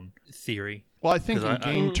my own theory. Well, I think in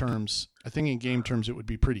game terms, it would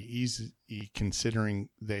be pretty easy considering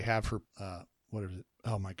they have her, what is it?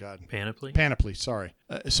 Oh my God. Panoply, sorry.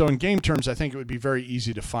 So in game terms, I think it would be very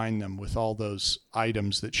easy to find them with all those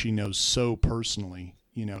items that she knows so personally,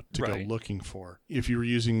 to go looking for. If you were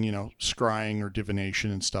using, scrying or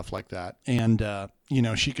divination and stuff like that. And,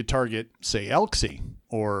 she could target, say, Elxie,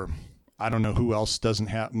 or I don't know who else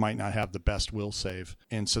might not have the best will save.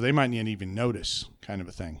 And so they might not even notice, kind of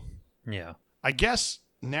a thing. Yeah. I guess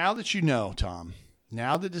now that you know, Tom,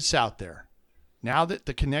 now that it's out there, now that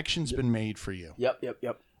the connection's been made for you.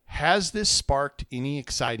 Yep. has this sparked any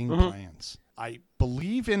exciting plans? I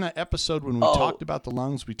believe in an episode when we talked about the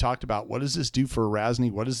lungs, we talked about what does this do for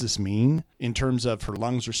Erasne? What does this mean in terms of her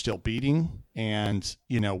lungs are still beating? And,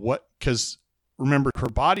 because remember, her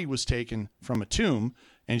body was taken from a tomb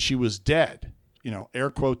and she was dead.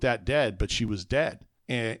 Air quote that dead, but she was dead.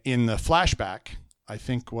 In the flashback, I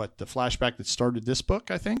think the flashback that started this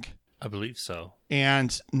book, I think. I believe so.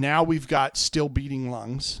 And now we've got still beating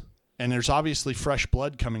lungs, and there's obviously fresh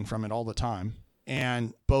blood coming from it all the time.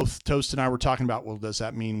 And both Toast and I were talking about, well, does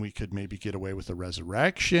that mean we could maybe get away with a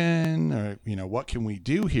resurrection? Or, what can we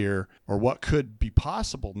do here? Or what could be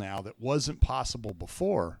possible now that wasn't possible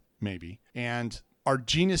before, maybe? And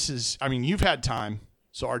Arginus you've had time.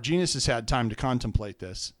 So Arginus has had time to contemplate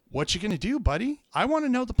this. What you going to do, buddy? I want to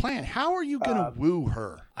know the plan. How are you going to woo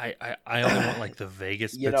her? I only want like the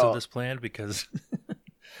vaguest bits of this plan because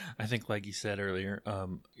I think, like you said earlier,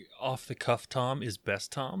 off the cuff Tom is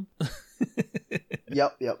best Tom.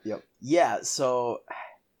 Yep. Yeah, so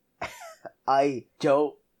I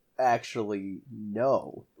don't actually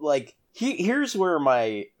know. Like, here's where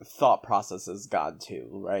my thought process has gone to,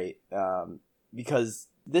 right? Because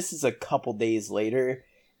this is a couple days later,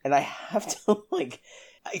 and I have to,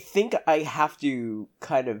 I think I have to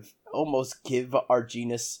kind of almost give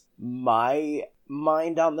Arginus my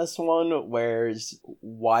mind on this one, whereas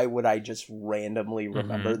why would I just randomly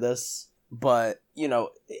remember this? But,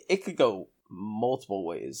 it could go multiple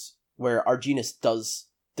ways, where Arginus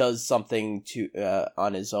does something to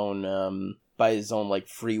on his own, by his own,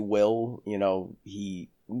 free will.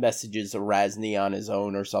 He messages Erasne on his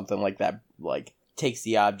own or something like that, takes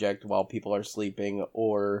the object while people are sleeping,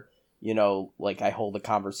 or I hold a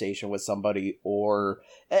conversation with somebody, or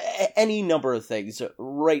any number of things.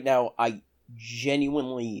 Right now, I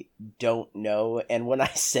genuinely don't know. And when I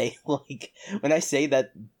say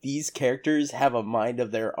that these characters have a mind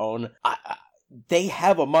of their own, they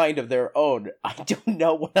have a mind of their own. I don't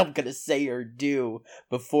know what I'm gonna say or do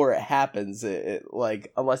before it happens.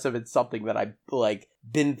 Unless if it's something that I've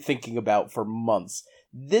been thinking about for months.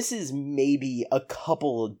 This is maybe a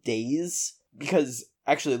couple of days, because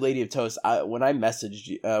actually, Lady of Toast, when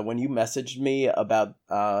you messaged me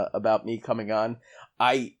about me coming on,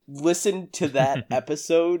 I listened to that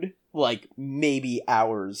episode maybe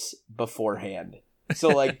hours beforehand.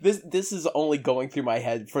 So this is only going through my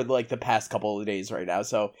head for the past couple of days right now.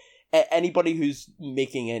 So anybody who's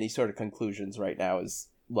making any sort of conclusions right now is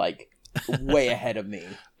way ahead of me.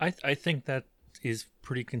 I think that is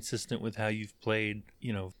pretty consistent with how you've played,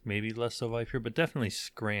 maybe less so Viper, but definitely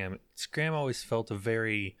Scram. Scram always felt a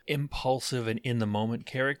very impulsive and in the moment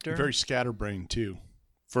character. Very scatterbrained too,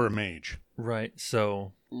 for a mage. Right.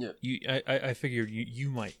 So yeah. I figure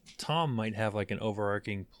Tom might have an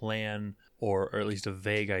overarching plan or at least a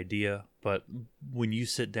vague idea, but when you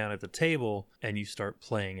sit down at the table and you start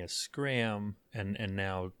playing as Scram and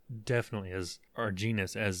now definitely as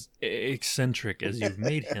Arginus, as eccentric as you've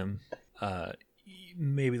made him,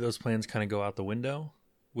 maybe those plans kind of go out the window,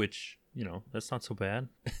 which, that's not so bad.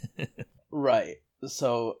 Right.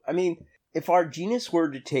 So, if Arginus were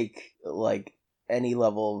to take, any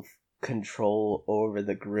level of control over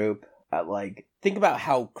the group, think about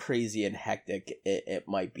how crazy and hectic it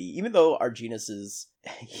might be. Even though Arginus is...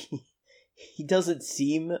 he doesn't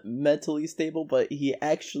seem mentally stable, but he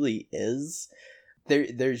actually is.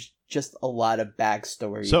 There's just a lot of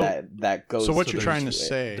backstory that goes. So what you're trying to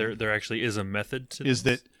say, there actually is a method to is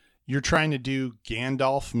this? that you're trying to do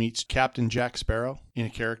Gandalf meets Captain Jack Sparrow in a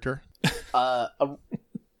character?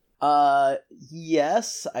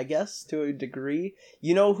 Yes, I guess to a degree.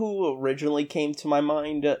 You know who originally came to my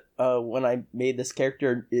mind when I made this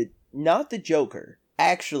character? Not the Joker.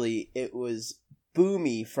 Actually, it was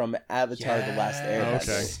Boomy from Avatar: The Last Airbender.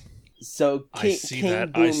 Okay. So King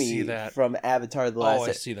Boomy from Avatar: The Last Airbender. Oh,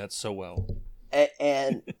 I see that so well.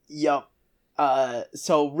 And yep.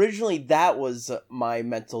 So originally that was my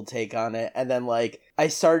mental take on it, and then I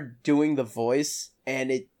started doing the voice,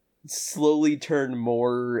 and it slowly turned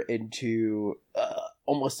more into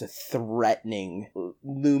almost a threatening,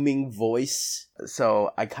 looming voice.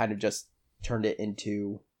 So I kind of just turned it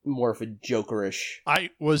into more of a Jokerish. I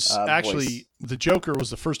was actually voice. The Joker was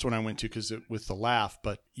the first one I went to because with the laugh,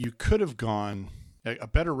 but you could have gone. A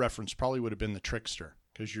better reference probably would have been the Trickster,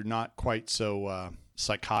 because you're not quite so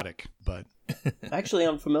psychotic. But actually,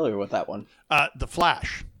 I'm familiar with that one. The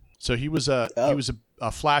Flash. So he was a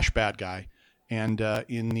Flash bad guy, and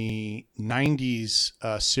in the '90s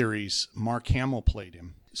series, Mark Hamill played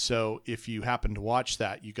him. So if you happen to watch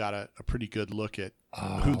that, you got a pretty good look at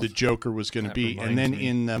who the Joker was going to that be. And then reminds me.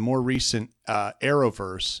 in the more recent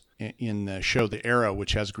Arrowverse, in the show The Arrow,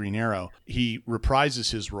 which has Green Arrow, he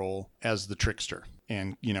reprises his role as the trickster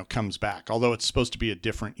and, comes back, although it's supposed to be a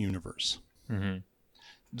different universe. Mm-hmm.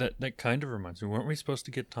 That kind of reminds me. Weren't we supposed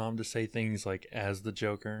to get Tom to say things like "as the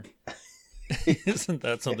Joker"? Isn't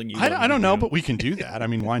that something you? I don't know, but we can do that. I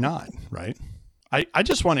mean, why not, right? I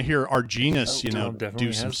just want to hear Arginus, Tom definitely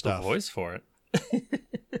do some has stuff. the voice for it.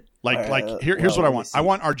 Here's what I let me want. see. I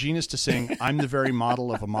want Arginus to sing "I'm the very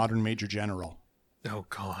model of a modern major general." Oh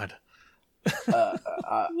God.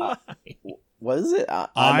 Why? What is it?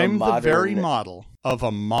 I'm a the very modern- model of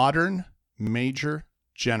a modern major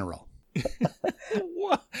general.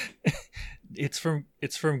 What? It's from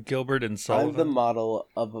Gilbert and Sullivan. I'm the model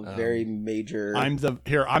of a very major. I'm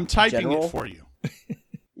typing General? it for you.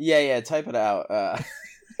 Yeah, type it out.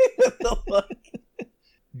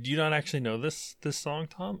 Do you not actually know this song,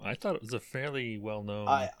 Tom? I thought it was a fairly well known.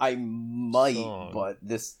 I might, song. but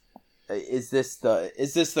this is this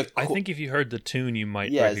the. I think if you heard the tune, you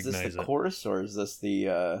might yeah, is recognize this the it. chorus or is this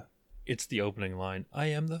the? It's the opening line. I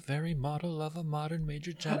am the very model of a modern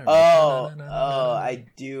major general. Oh,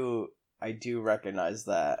 Na-na-na-na-na. I do recognize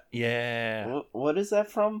that. Yeah. What is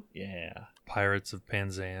that from? Yeah. Pirates of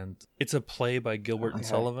Penzance. It's a play by Gilbert and Okay.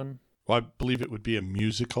 Sullivan. Well, I believe it would be a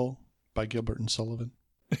musical by Gilbert and Sullivan.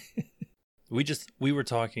 We were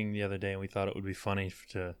talking the other day and we thought it would be funny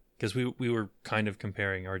because we were kind of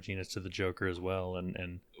comparing Arginus to the Joker as well,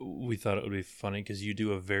 and we thought it would be funny because you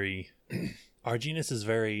do a very Arginus is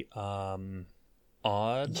very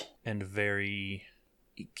odd and very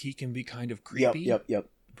he can be kind of creepy. Yep.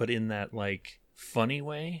 But in that like funny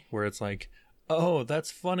way where it's like, oh,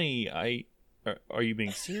 that's funny. Are you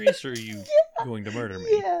being serious or are you going to murder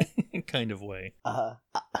me? Yeah. kind of way.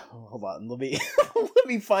 Hold on. Let me let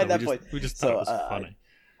me find that point. We just thought it was funny.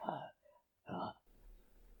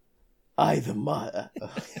 I the mod.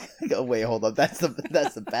 Oh, wait, hold on. That's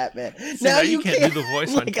the Batman. See, now you can't do the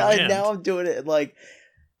voice on command. Now I'm doing it like.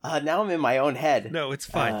 Now I'm in my own head. No, it's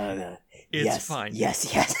fine. It's fine.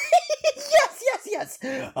 Yes. yes.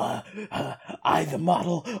 I the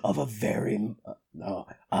model of a very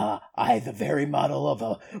I the very model of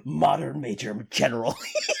a modern major general.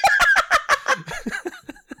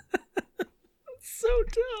 So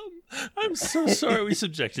dumb. I'm so sorry we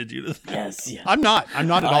subjected you to that. Yes. I'm not at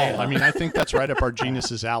all. I, I mean, I think that's right up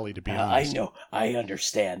Arginus's alley, to be I honest. know. I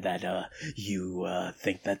understand that you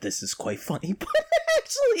think that this is quite funny, but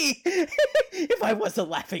actually, if I wasn't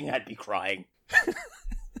laughing, I'd be crying.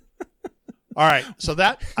 All right, so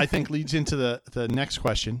that, I think, leads into the next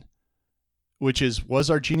question, which is, was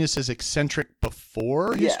Arginus as eccentric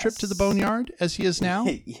before his trip to the Boneyard as he is now?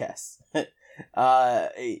 Yes.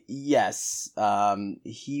 Yes.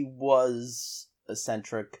 He was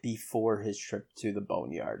eccentric before his trip to the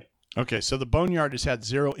Boneyard. Okay, so the Boneyard has had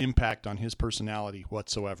zero impact on his personality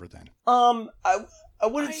whatsoever then. I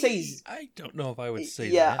wouldn't say... I don't know if I would say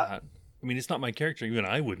Yeah. that. I mean, it's not my character. Even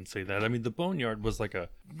I wouldn't say that. I mean, the Boneyard was like a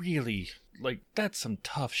really, that's some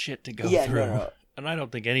tough shit to go through. No. And I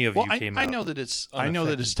don't think any of Well, you came out. I know that it's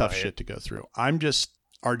unaffected tough by it. shit to go through.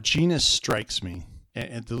 Arginus strikes me,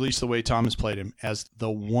 at least the way Tom has played him, as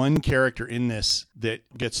the one character in this that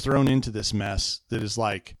gets thrown into this mess that is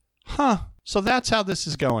like, so that's how this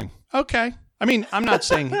is going. Okay. I mean, I'm not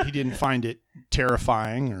saying he didn't find it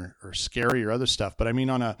terrifying or scary or other stuff, but I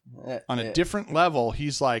mean, on a different level,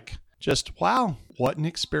 he's like, just, wow, what an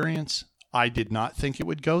experience. I did not think it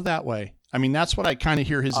would go that way. I mean, that's what I kind of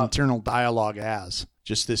hear his internal dialogue as.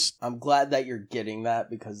 Just this. I'm glad that you're getting that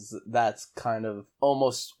because that's kind of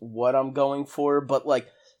almost what I'm going for. But like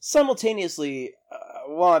simultaneously, I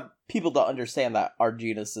want people to understand that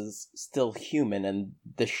Arginus is still human, and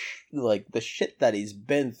the shit that he's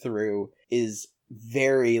been through is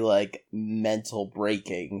very like mental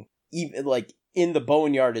breaking. Even like in the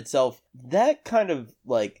Boneyard itself, that kind of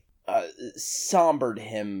like sombered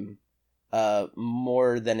him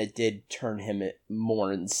more than it did turn him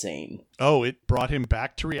more insane. Oh, it brought him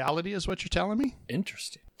back to reality is what you're telling me?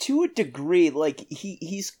 Interesting. To a degree, like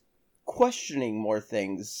he's questioning more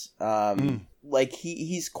things. Like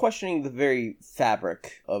he's questioning the very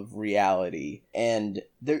fabric of reality, and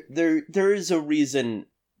there is a reason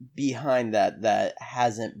behind that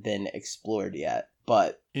hasn't been explored yet.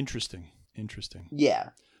 But Interesting.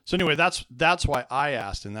 yeah. So anyway, that's why I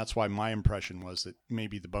asked, and that's why my impression was that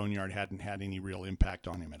maybe the Boneyard hadn't had any real impact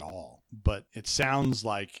on him at all. But it sounds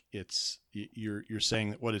like you're saying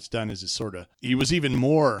that what it's done is sort of, he was even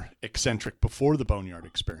more eccentric before the Boneyard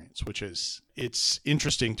experience, which is, it's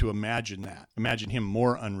interesting to imagine that. Imagine him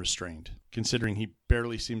more unrestrained, considering he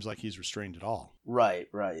barely seems like he's restrained at all. Right.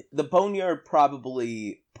 The Boneyard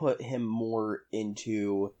probably put him more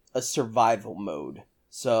into a survival mode.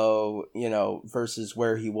 So, versus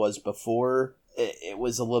where he was before, it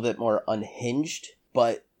was a little bit more unhinged.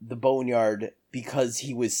 But the Boneyard, because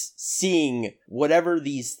he was seeing whatever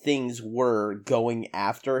these things were going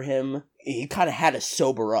after him, he kind of had to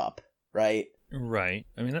sober up, right? Right.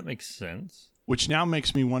 I mean, that makes sense. Which now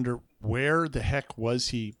makes me wonder, where the heck was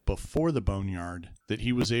he before the Boneyard that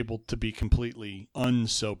he was able to be completely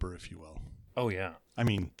unsober, if you will? Oh, yeah. I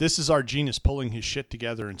mean, this is Arginus pulling his shit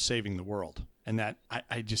together and saving the world. And that,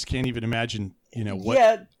 I just can't even imagine,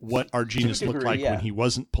 what Arginus looked like when he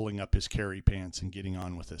wasn't pulling up his carry pants and getting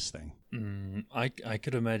on with this thing. I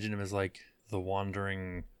could imagine him as like the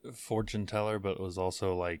wandering fortune teller, but was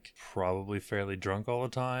also like probably fairly drunk all the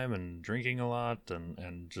time and drinking a lot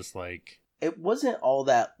and just like... It wasn't all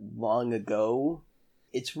that long ago.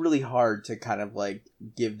 It's really hard to kind of like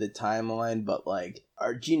give the timeline, but like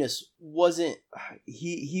Arginus wasn't,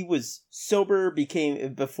 he was sober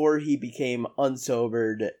before he became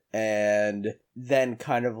unsobered, and then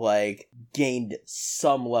kind of like gained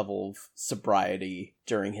some level of sobriety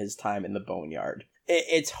during his time in the Boneyard.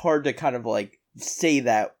 It's hard to kind of like say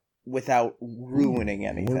that without ruining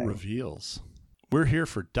anything. More reveals. We're here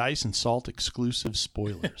for Dice and Salt exclusive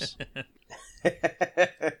spoilers.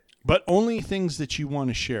 But only things that you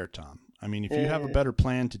want to share, Tom. I mean, if you have a better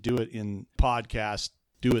plan to do it in podcast,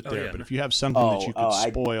 do it there. But if you have something that you could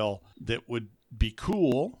spoil that would be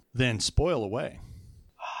cool, then spoil away.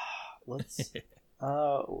 Let's.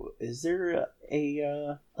 Is there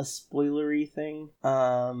a spoilery thing?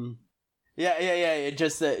 Yeah.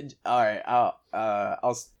 Just that. All right.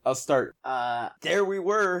 I'll start. There we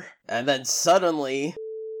were, and then suddenly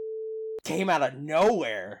came out of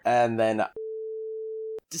nowhere, and then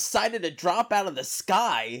decided to drop out of the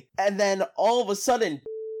sky, and then all of a sudden,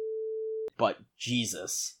 but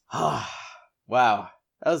Jesus. Wow,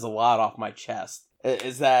 that was a lot off my chest.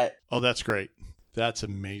 Is that... Oh, that's great. That's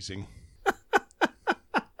amazing.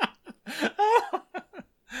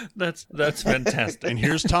 That's fantastic. And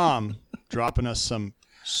here's Tom dropping us some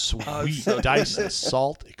sweet Dice and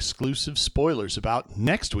Salt exclusive spoilers about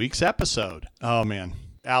next week's episode. Oh, man.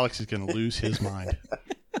 Alex is going to lose his mind.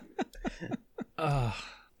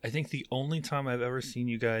 I think the only time I've ever seen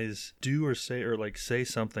you guys do or say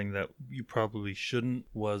something that you probably shouldn't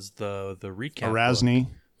was the recap Erasne.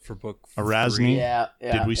 For book Erasne. 3. Yeah.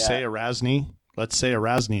 Did we say Erasne? Let's say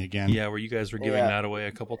Erasne again. Yeah, where you guys were giving that away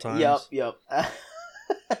a couple times. Yep.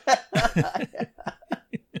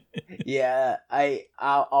 Yeah,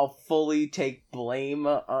 I'll fully take blame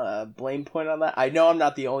point on that. I know I'm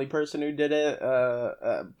not the only person who did it,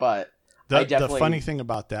 but the funny thing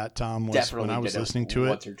about that, Tom, was when I was listening to it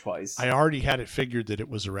once or twice, I already had it figured that it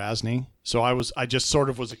was Erasne. So I just sort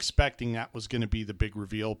of was expecting that was going to be the big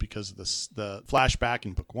reveal because of the flashback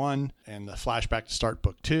in book 1 and the flashback to start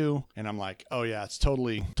book 2. And I'm like, oh yeah, it's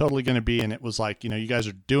totally going to be. And it was like, you guys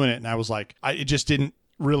are doing it. And I was like, it just didn't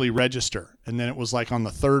really register. And then it was like on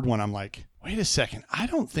the third one, I'm like, wait a second, I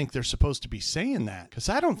don't think they're supposed to be saying that, because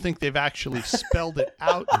I don't think they've actually spelled it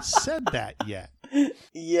out and said that yet.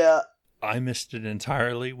 Yeah. I missed it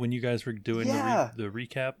entirely when you guys were doing the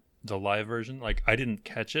recap, the live version. Like, I didn't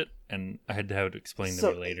catch it, and I had to have it explained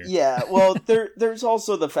to me later. Yeah, well, there's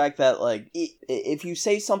also the fact that, like, if you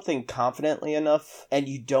say something confidently enough and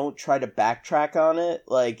you don't try to backtrack on it,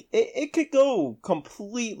 like, it could go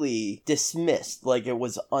completely dismissed, like it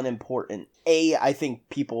was unimportant. I think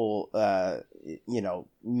people,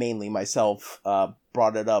 mainly myself,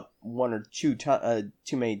 brought it up one or two too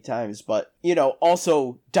many times, but,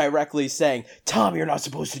 also directly saying, Tom, you're not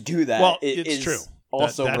supposed to do that. Well, it's true.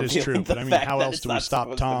 Also, that is true. But I mean, how else do we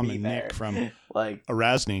stop Tom and Nick from like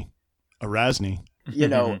Erasne?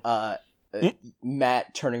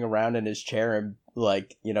 Matt turning around in his chair and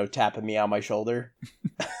tapping me on my shoulder.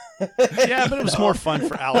 Yeah, but it was more fun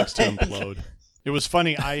for Alex to implode. It was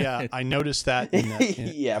funny. I noticed that.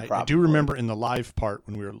 I do remember in the live part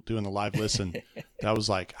when we were doing the live listen, that I was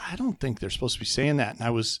like, I don't think they're supposed to be saying that. And I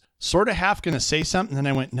was sort of half going to say something. And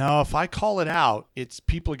then I went, no, if I call it out,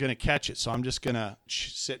 people are going to catch it. So I'm just going to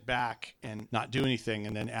sit back and not do anything.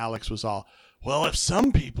 And then Alex was all, well, if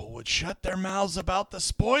some people would shut their mouths about the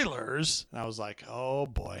spoilers. And I was like, oh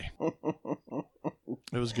boy.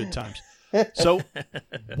 It was good times. So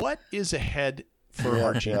what is ahead for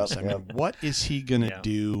Arginus. I mean, what is he going to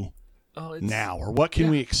do now? Or what can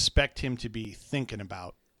we expect him to be thinking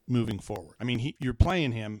about moving forward? I mean, you're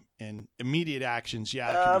playing him, and immediate actions, it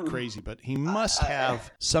can be crazy, but he must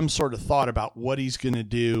have some sort of thought about what he's going to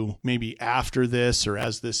do maybe after this or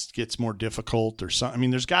as this gets more difficult or something. I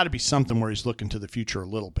mean, there's got to be something where he's looking to the future a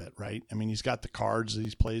little bit, right? I mean, he's got the cards that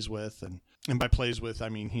he plays with, and by plays with, I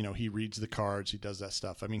mean, he reads the cards, he does that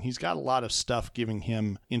stuff. I mean, he's got a lot of stuff giving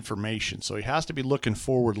him information, so he has to be looking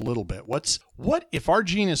forward a little bit. What if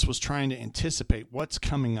Arginus was trying to anticipate what's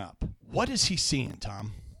coming up? What is he seeing,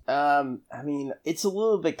 Tom? I mean, it's a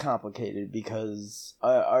little bit complicated because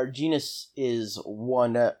Arginus is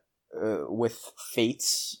one with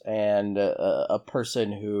fates and a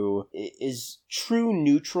person who is true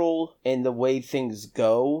neutral in the way things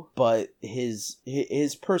go, but his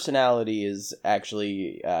personality is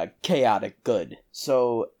actually chaotic good.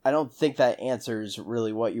 So I don't think that answers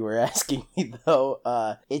really what you were asking me,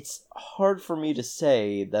 though. It's hard for me to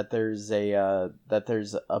say that there's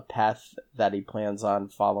a path that he plans on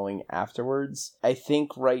following afterwards. I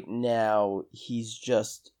think right now he's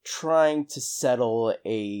just trying to settle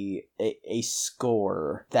a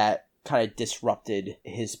score that kind of disrupted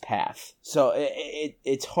his path. So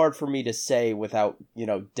it's hard for me to say without,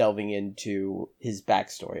 delving into his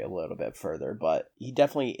backstory a little bit further, but he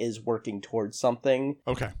definitely is working towards something.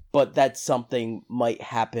 Okay. But that something might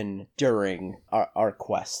happen during our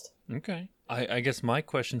quest. Okay. I guess my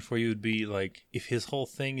question for you would be, like, if his whole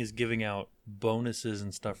thing is giving out bonuses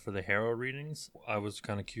and stuff for the Harrow readings, I was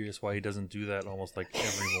kind of curious why he doesn't do that almost like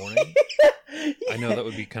every morning. I know that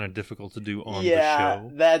would be kind of difficult to do on the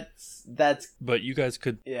show. That's. But you guys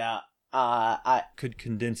could. Yeah. I could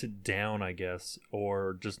condense it down, I guess,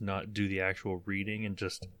 or just not do the actual reading and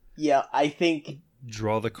just. Yeah, I think.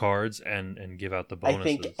 Draw the cards and give out the bonuses. I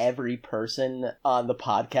think every person on the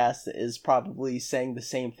podcast is probably saying the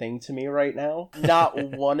same thing to me right now. Not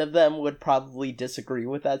one of them would probably disagree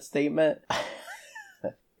with that statement.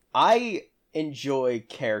 I enjoy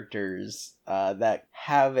characters that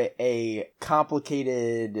have a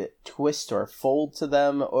complicated twist or fold to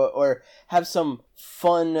them, or have some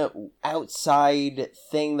fun outside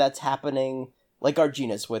thing that's happening, like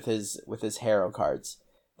Arginus with his Harrow cards.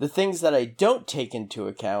 The things that I don't take into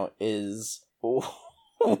account is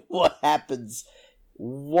what happens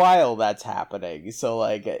while that's happening. So,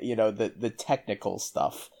 like, the technical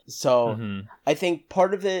stuff. So, I think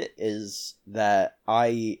part of it is that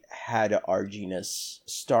I had Arginus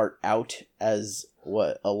start out as,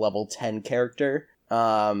 a level 10 character.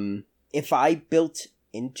 If I built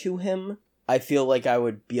into him, I feel like I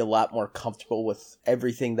would be a lot more comfortable with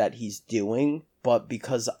everything that he's doing. But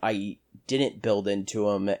because I didn't build into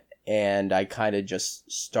him and I kind of just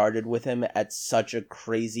started with him at such a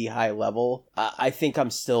crazy high level, I think I'm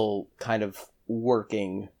still kind of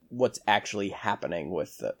working what's actually happening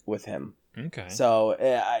with him. Okay. So,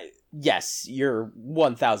 yes, you're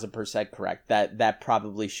 1000% correct. That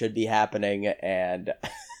probably should be happening, and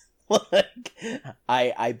like,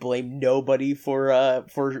 I blame nobody for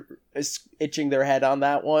itching their head on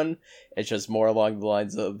that one. It's just more along the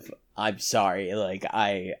lines of, I'm sorry, like,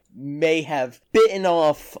 I may have bitten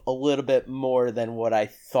off a little bit more than what I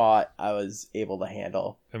thought I was able to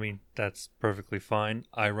handle. I mean, that's perfectly fine.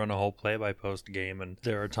 I run a whole play-by-post game, and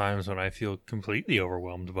there are times when I feel completely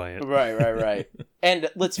overwhelmed by it. Right. And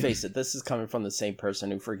let's face it, this is coming from the same person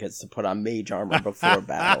who forgets to put on mage armor before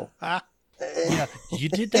battle. Yeah, you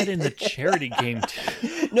did that in the charity game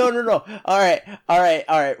too. No. All right.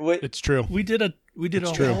 It's true. We did a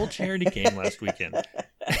whole charity game last weekend.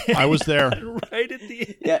 I was there. Right at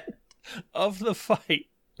the end of the fight.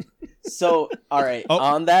 So, all right.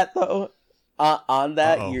 On that though,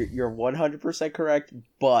 you're 100% correct.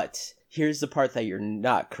 But here's the part that you're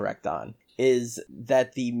not correct on: is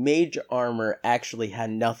that the mage armor actually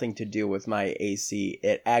had nothing to do with my AC.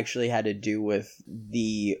 It actually had to do with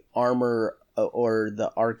the armor or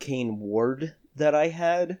the arcane ward that I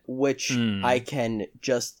had, which I can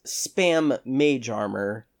just spam mage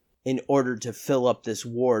armor in order to fill up this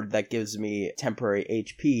ward that gives me temporary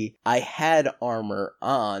HP. I had armor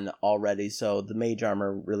on already, so the mage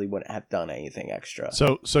armor really wouldn't have done anything extra.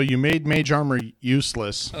 So you made mage armor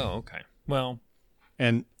useless. Oh, okay. Well,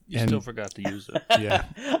 and you still forgot to use it. Yeah.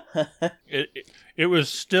 It was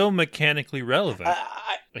still mechanically relevant.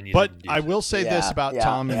 But I will say this about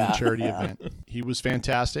Tom in the charity event. He was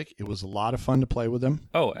fantastic. It was a lot of fun to play with him.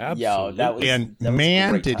 Oh, absolutely. Yo, that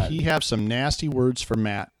was did he have some nasty words for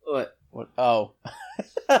Matt. What? Oh.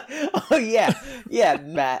 Oh, yeah.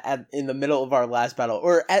 Matt, in the middle of our last battle,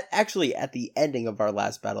 or actually at the ending of our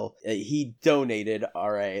last battle, he donated.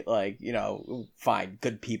 All right, like, fine,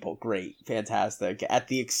 good people, great, fantastic. At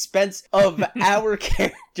the expense of our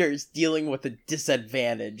characters dealing with a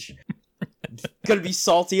disadvantage. Gonna be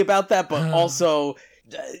salty about that, but also,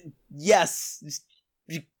 yes,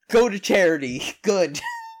 go to charity. Good.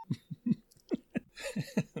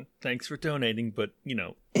 Thanks for donating, but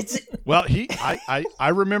It's Well, I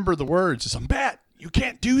remember the words. It's Matt, you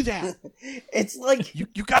can't do that. It's like You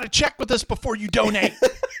got to check with us before you donate.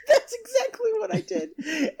 that's exactly what I did.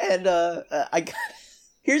 And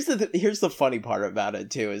here's the funny part about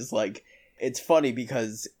it too is like it's funny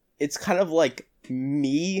because it's kind of like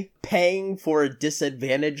me paying for a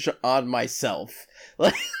disadvantage on myself.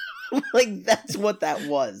 Like that's what that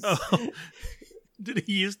was. Oh, did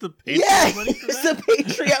he use the Patreon Yeah, money for here's that? the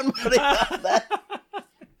Patreon money on that.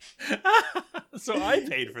 So I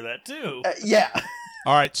paid for that too. Yeah.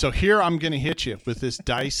 All right, so here I'm going to hit you with this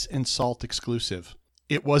Dice and Salt exclusive.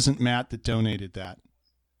 It wasn't Matt that donated that.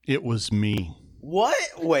 It was me. What?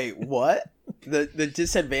 Wait, what? The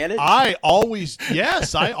disadvantage? I always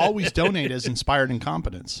donate as Inspired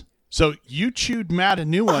Incompetence. So you chewed Matt a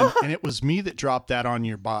new one, and it was me that dropped that on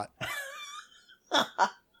your bot.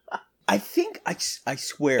 I think I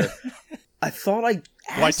swear. I thought I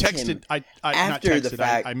asked Well, I texted. him I not after texted. the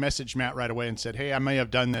fact. I messaged Matt right away and said, "Hey, I may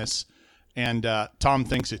have done this," and Tom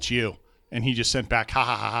thinks it's you, and he just sent back, "Ha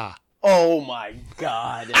ha ha ha." Oh my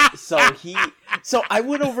god! So I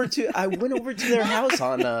went over to their house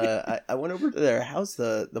on I went over to their house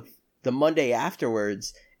the Monday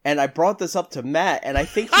afterwards, and I brought this up to Matt, and I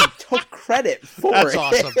think he took credit for That's it.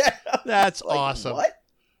 awesome. That's Like, awesome. What?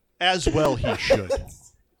 As well he should.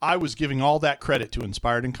 I was giving all that credit to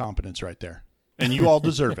Inspired Incompetence right there. And you all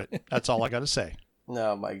deserve it. That's all I got to say.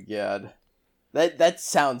 Oh my god. That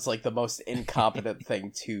sounds like the most incompetent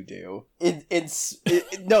thing to do.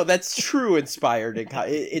 No, that's true. Inspired.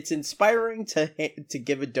 It's inspiring to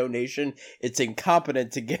give a donation. It's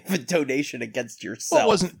incompetent to give a donation against yourself. Well, it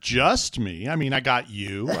wasn't just me. I mean, I got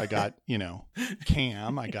you. I got,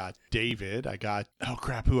 Cam. I got David. I got, oh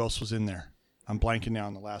crap, who else was in there? I'm blanking now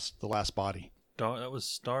on the last body. That was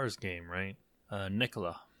Star's game, right?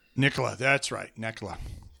 Nicola. Nicola, that's right. Nicola.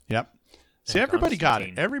 Yep. See, And everybody got it.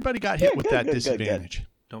 Constantine. Everybody got hit with that good. disadvantage.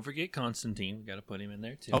 Don't forget Constantine. We got to put him in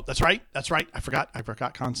there too. Oh, that's right. That's right. I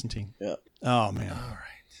forgot Constantine. Yeah. Oh, man. All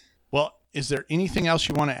right. Well, is there anything else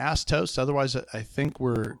you want to ask Toast? Otherwise, I think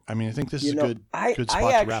this is a good spot to I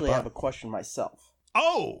wrap actually up. have a question myself.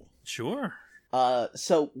 Oh, Sure.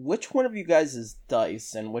 So which one of you guys is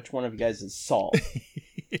Dice and which one of you guys is Salt?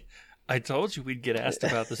 I told you we'd get asked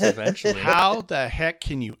about this eventually. how the heck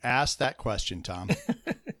can you ask that question, Tom?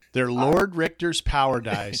 They're Lord Richter's power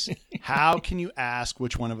dice. How can you ask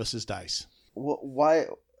which one of us is Dice? Why,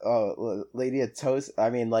 Lady of Toast? I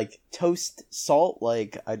mean, like toast salt.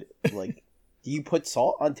 Do you put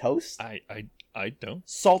salt on toast? I don't.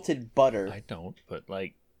 Salted butter. I don't. But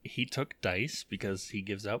he took dice because he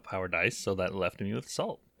gives out power dice, so that left me with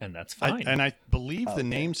salt, and that's fine. I believe the Okay.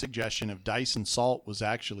 name suggestion of Dice and Salt was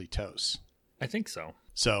actually Toast. I think so.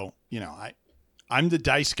 So I'm the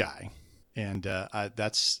dice guy, and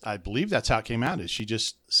I believe that's how it came out. Is she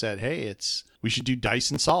just said, "Hey, we should do Dice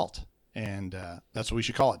and Salt," and that's what we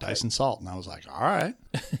should call it, Dice and Salt. And I was like, "All right."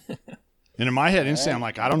 And in my head, instantly, I'm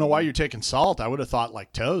like, "I don't know why you're taking Salt. I would have thought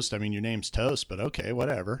like Toast. I mean, your name's Toast, but okay,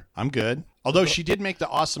 whatever. I'm good." Although she did make the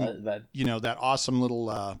awesome, that- that awesome little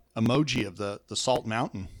emoji of the Salt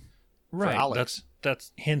Mountain. Right. Alex.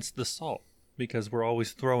 That's hence the salt, because we're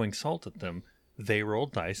always throwing salt at them. They roll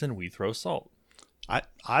dice and we throw salt.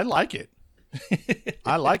 I like it.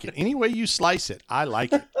 I like it. Any way you slice it, I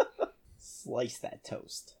like it. Slice that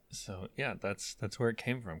toast. So yeah, that's where it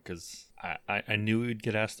came from, because I knew we'd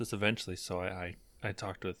get asked this eventually. So I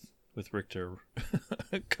talked with Richter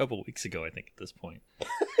a couple weeks ago, I think, at this point.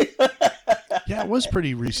 Yeah, it was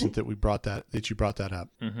pretty recent that you brought that up.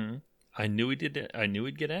 Mm-hmm. I knew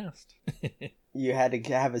we'd get asked. You had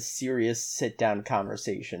to have a serious sit-down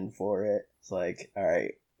conversation for it. It's like, all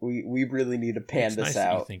right, we really need to pan It's this nice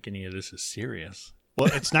that you out. think any of this is serious. Well,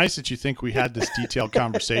 it's nice that you think we had this detailed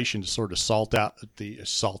conversation to sort of salt out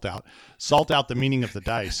the meaning of the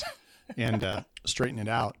dice and straighten it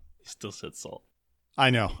out. You still said salt. I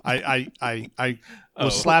know. I was Oh.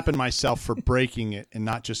 slapping myself for breaking it and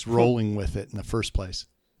not just rolling with it in the first place.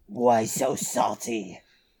 Why so salty?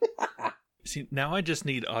 See, now I just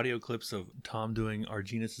need audio clips of Tom doing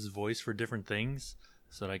Arginus's voice for different things,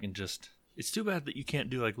 so that I can just. It's too bad that you can't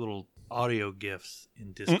do like little audio gifs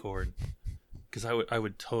in Discord. because I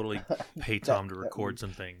would totally pay Tom to record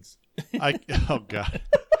some things. Oh God.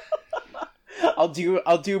 I'll do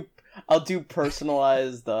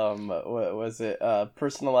personalized what was it?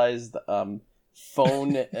 Personalized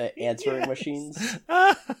phone answering machines.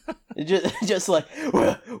 Just like,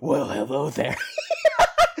 well, hello there.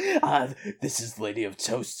 This is Lady of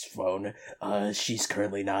Toast's phone. She's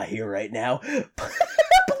currently not here right now. Please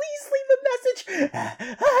leave a message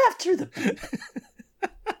after the beep.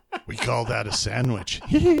 We call that a sandwich.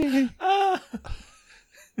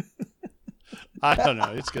 I don't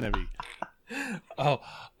know. It's gonna be. Oh!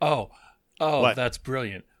 What? That's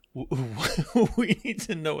brilliant. We need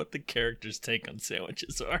to know what the characters' take on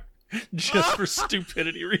sandwiches are, just for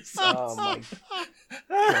stupidity reasons. Oh my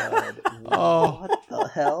God! Oh. What the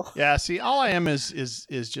hell? Yeah. See, all I am is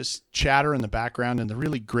just chatter in the background, and the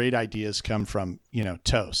really great ideas come from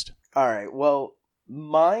Toast. All right. Well,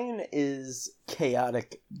 mine is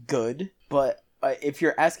chaotic good, but if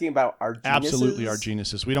you're asking about our geniuses, Absolutely, our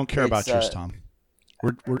geniuses. We don't care about yours, Tom.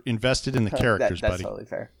 We're invested in the characters, that's buddy. totally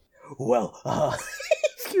fair. Well,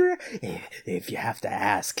 if you have to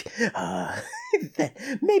ask, then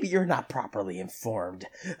maybe you're not properly informed.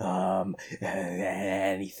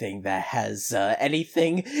 Anything that has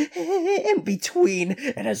anything in between,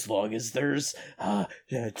 and as long as there's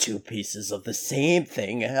two pieces of the same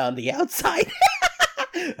thing on the outside,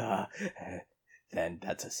 then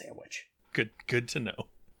that's a sandwich. Good to know.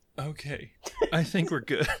 Okay, I think we're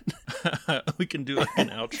good. We can do an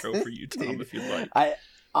outro for you, Tom, if you'd like.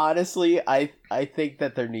 Honestly, I think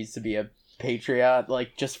that there needs to be a Patreon,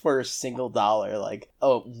 like, just for a $1. Like,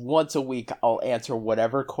 once a week I'll answer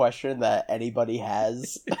whatever question that anybody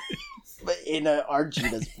has in a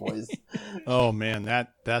Argina's voice. Oh man,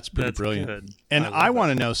 that's pretty brilliant. Good. And I love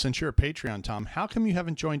want to know, since you're a Patreon, Tom, how come you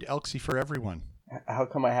haven't joined Elksy for Everyone? How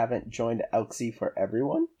come I haven't joined Elksy for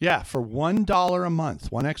Everyone? Yeah, for $1 a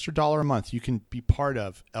month, $1 extra $1 you can be part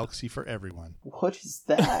of Elksy for Everyone. What is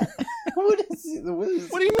that? What do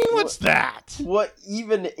you mean, what's that? What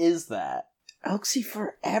even is that? Elksy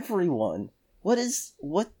for Everyone. What does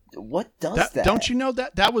that? Don't you know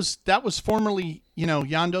that was formerly,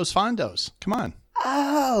 Yandos Fondos. Come on.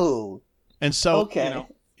 Oh. And so, okay.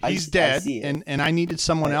 he's dead, and I needed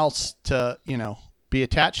someone else to, be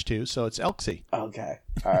attached to, so it's Elksy. Okay.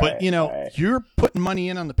 But you're putting money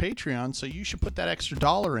in on the Patreon, so you should put that extra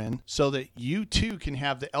 $1 in so that you too can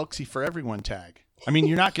have the Elksy for Everyone tag. I mean,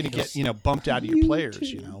 you're not going to get bumped out of your players,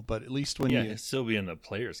 but at least when it'll still be in the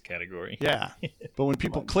players category. Yeah. But when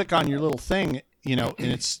people click on your little thing, and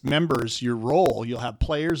it's members, your role, you'll have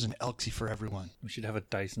players and Elksy for Everyone. We should have a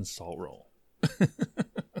Dyson salt roll.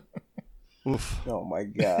 Oof. Oh my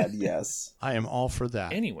God, yes. I am all for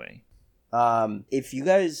that. Anyway. If you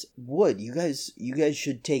guys would, you guys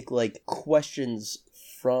should take like questions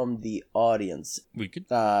from the audience. We could.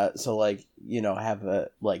 So like,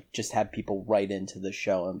 just have people write into the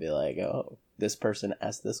show and be like, oh, this person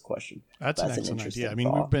asked this question. That's an excellent idea. I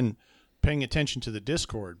mean, we've been paying attention to the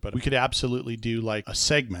Discord, but we could absolutely do like a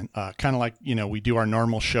segment, kind of like, we do our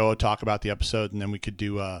normal show, talk about the episode, and then we could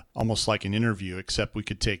do almost like an interview, except we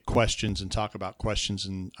could take questions and talk about questions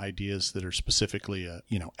and ideas that are specifically,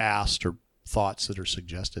 asked or thoughts that are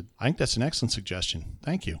suggested. I think that's an excellent suggestion.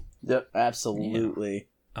 Thank you. Yep, absolutely.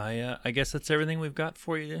 Yeah. I guess that's everything we've got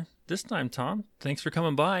for you this time, Tom. Thanks for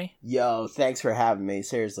coming by. Yo, thanks for having me.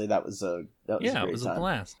 Seriously, that was a great it was time. A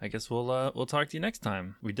blast. I guess we'll talk to you next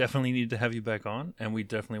time. We definitely need to have you back on, and we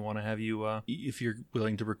definitely want to have you if you're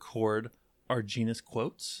willing to record our Genus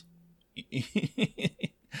quotes.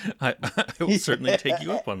 I will certainly take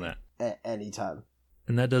you up on that. Anytime.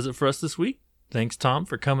 And that does it for us this week. Thanks, Tom,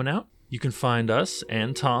 for coming out. You can find us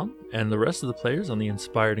and Tom and the rest of the players on the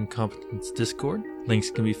Inspired Incompetence Discord.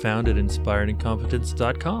 Links can be found at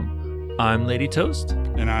inspiredincompetence.com. I'm Lady Toast.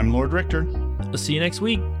 And I'm Lord Richter. I'll see you next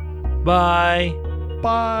week. Bye.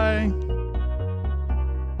 Bye.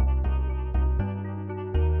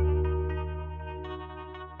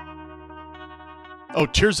 Oh,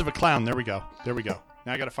 Tears of a Clown. There we go. Now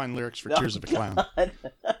I got to find lyrics for Tears of a Clown.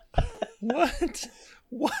 What?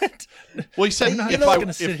 What? Well, he said, I'm not going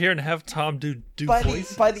to sit here and have Tom do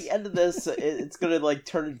voices. By the end of this, it's going to like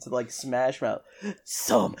turn into like Smash Mouth.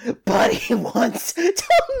 Somebody once told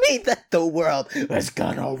me that the world was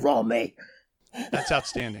going to roll me. That's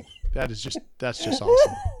outstanding. That's just awesome.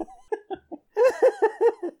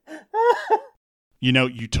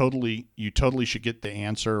 You totally should get the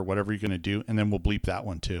answer or whatever you're going to do, and then we'll bleep that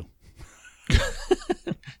one too.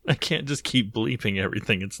 I can't just keep bleeping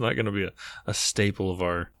everything. It's not going to be a staple of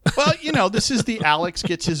our... Well, this is the Alex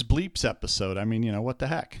Gets His Bleeps episode. I mean, what the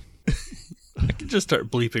heck? I could just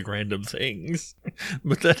start bleeping random things.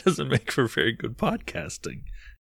 But that doesn't make for very good podcasting.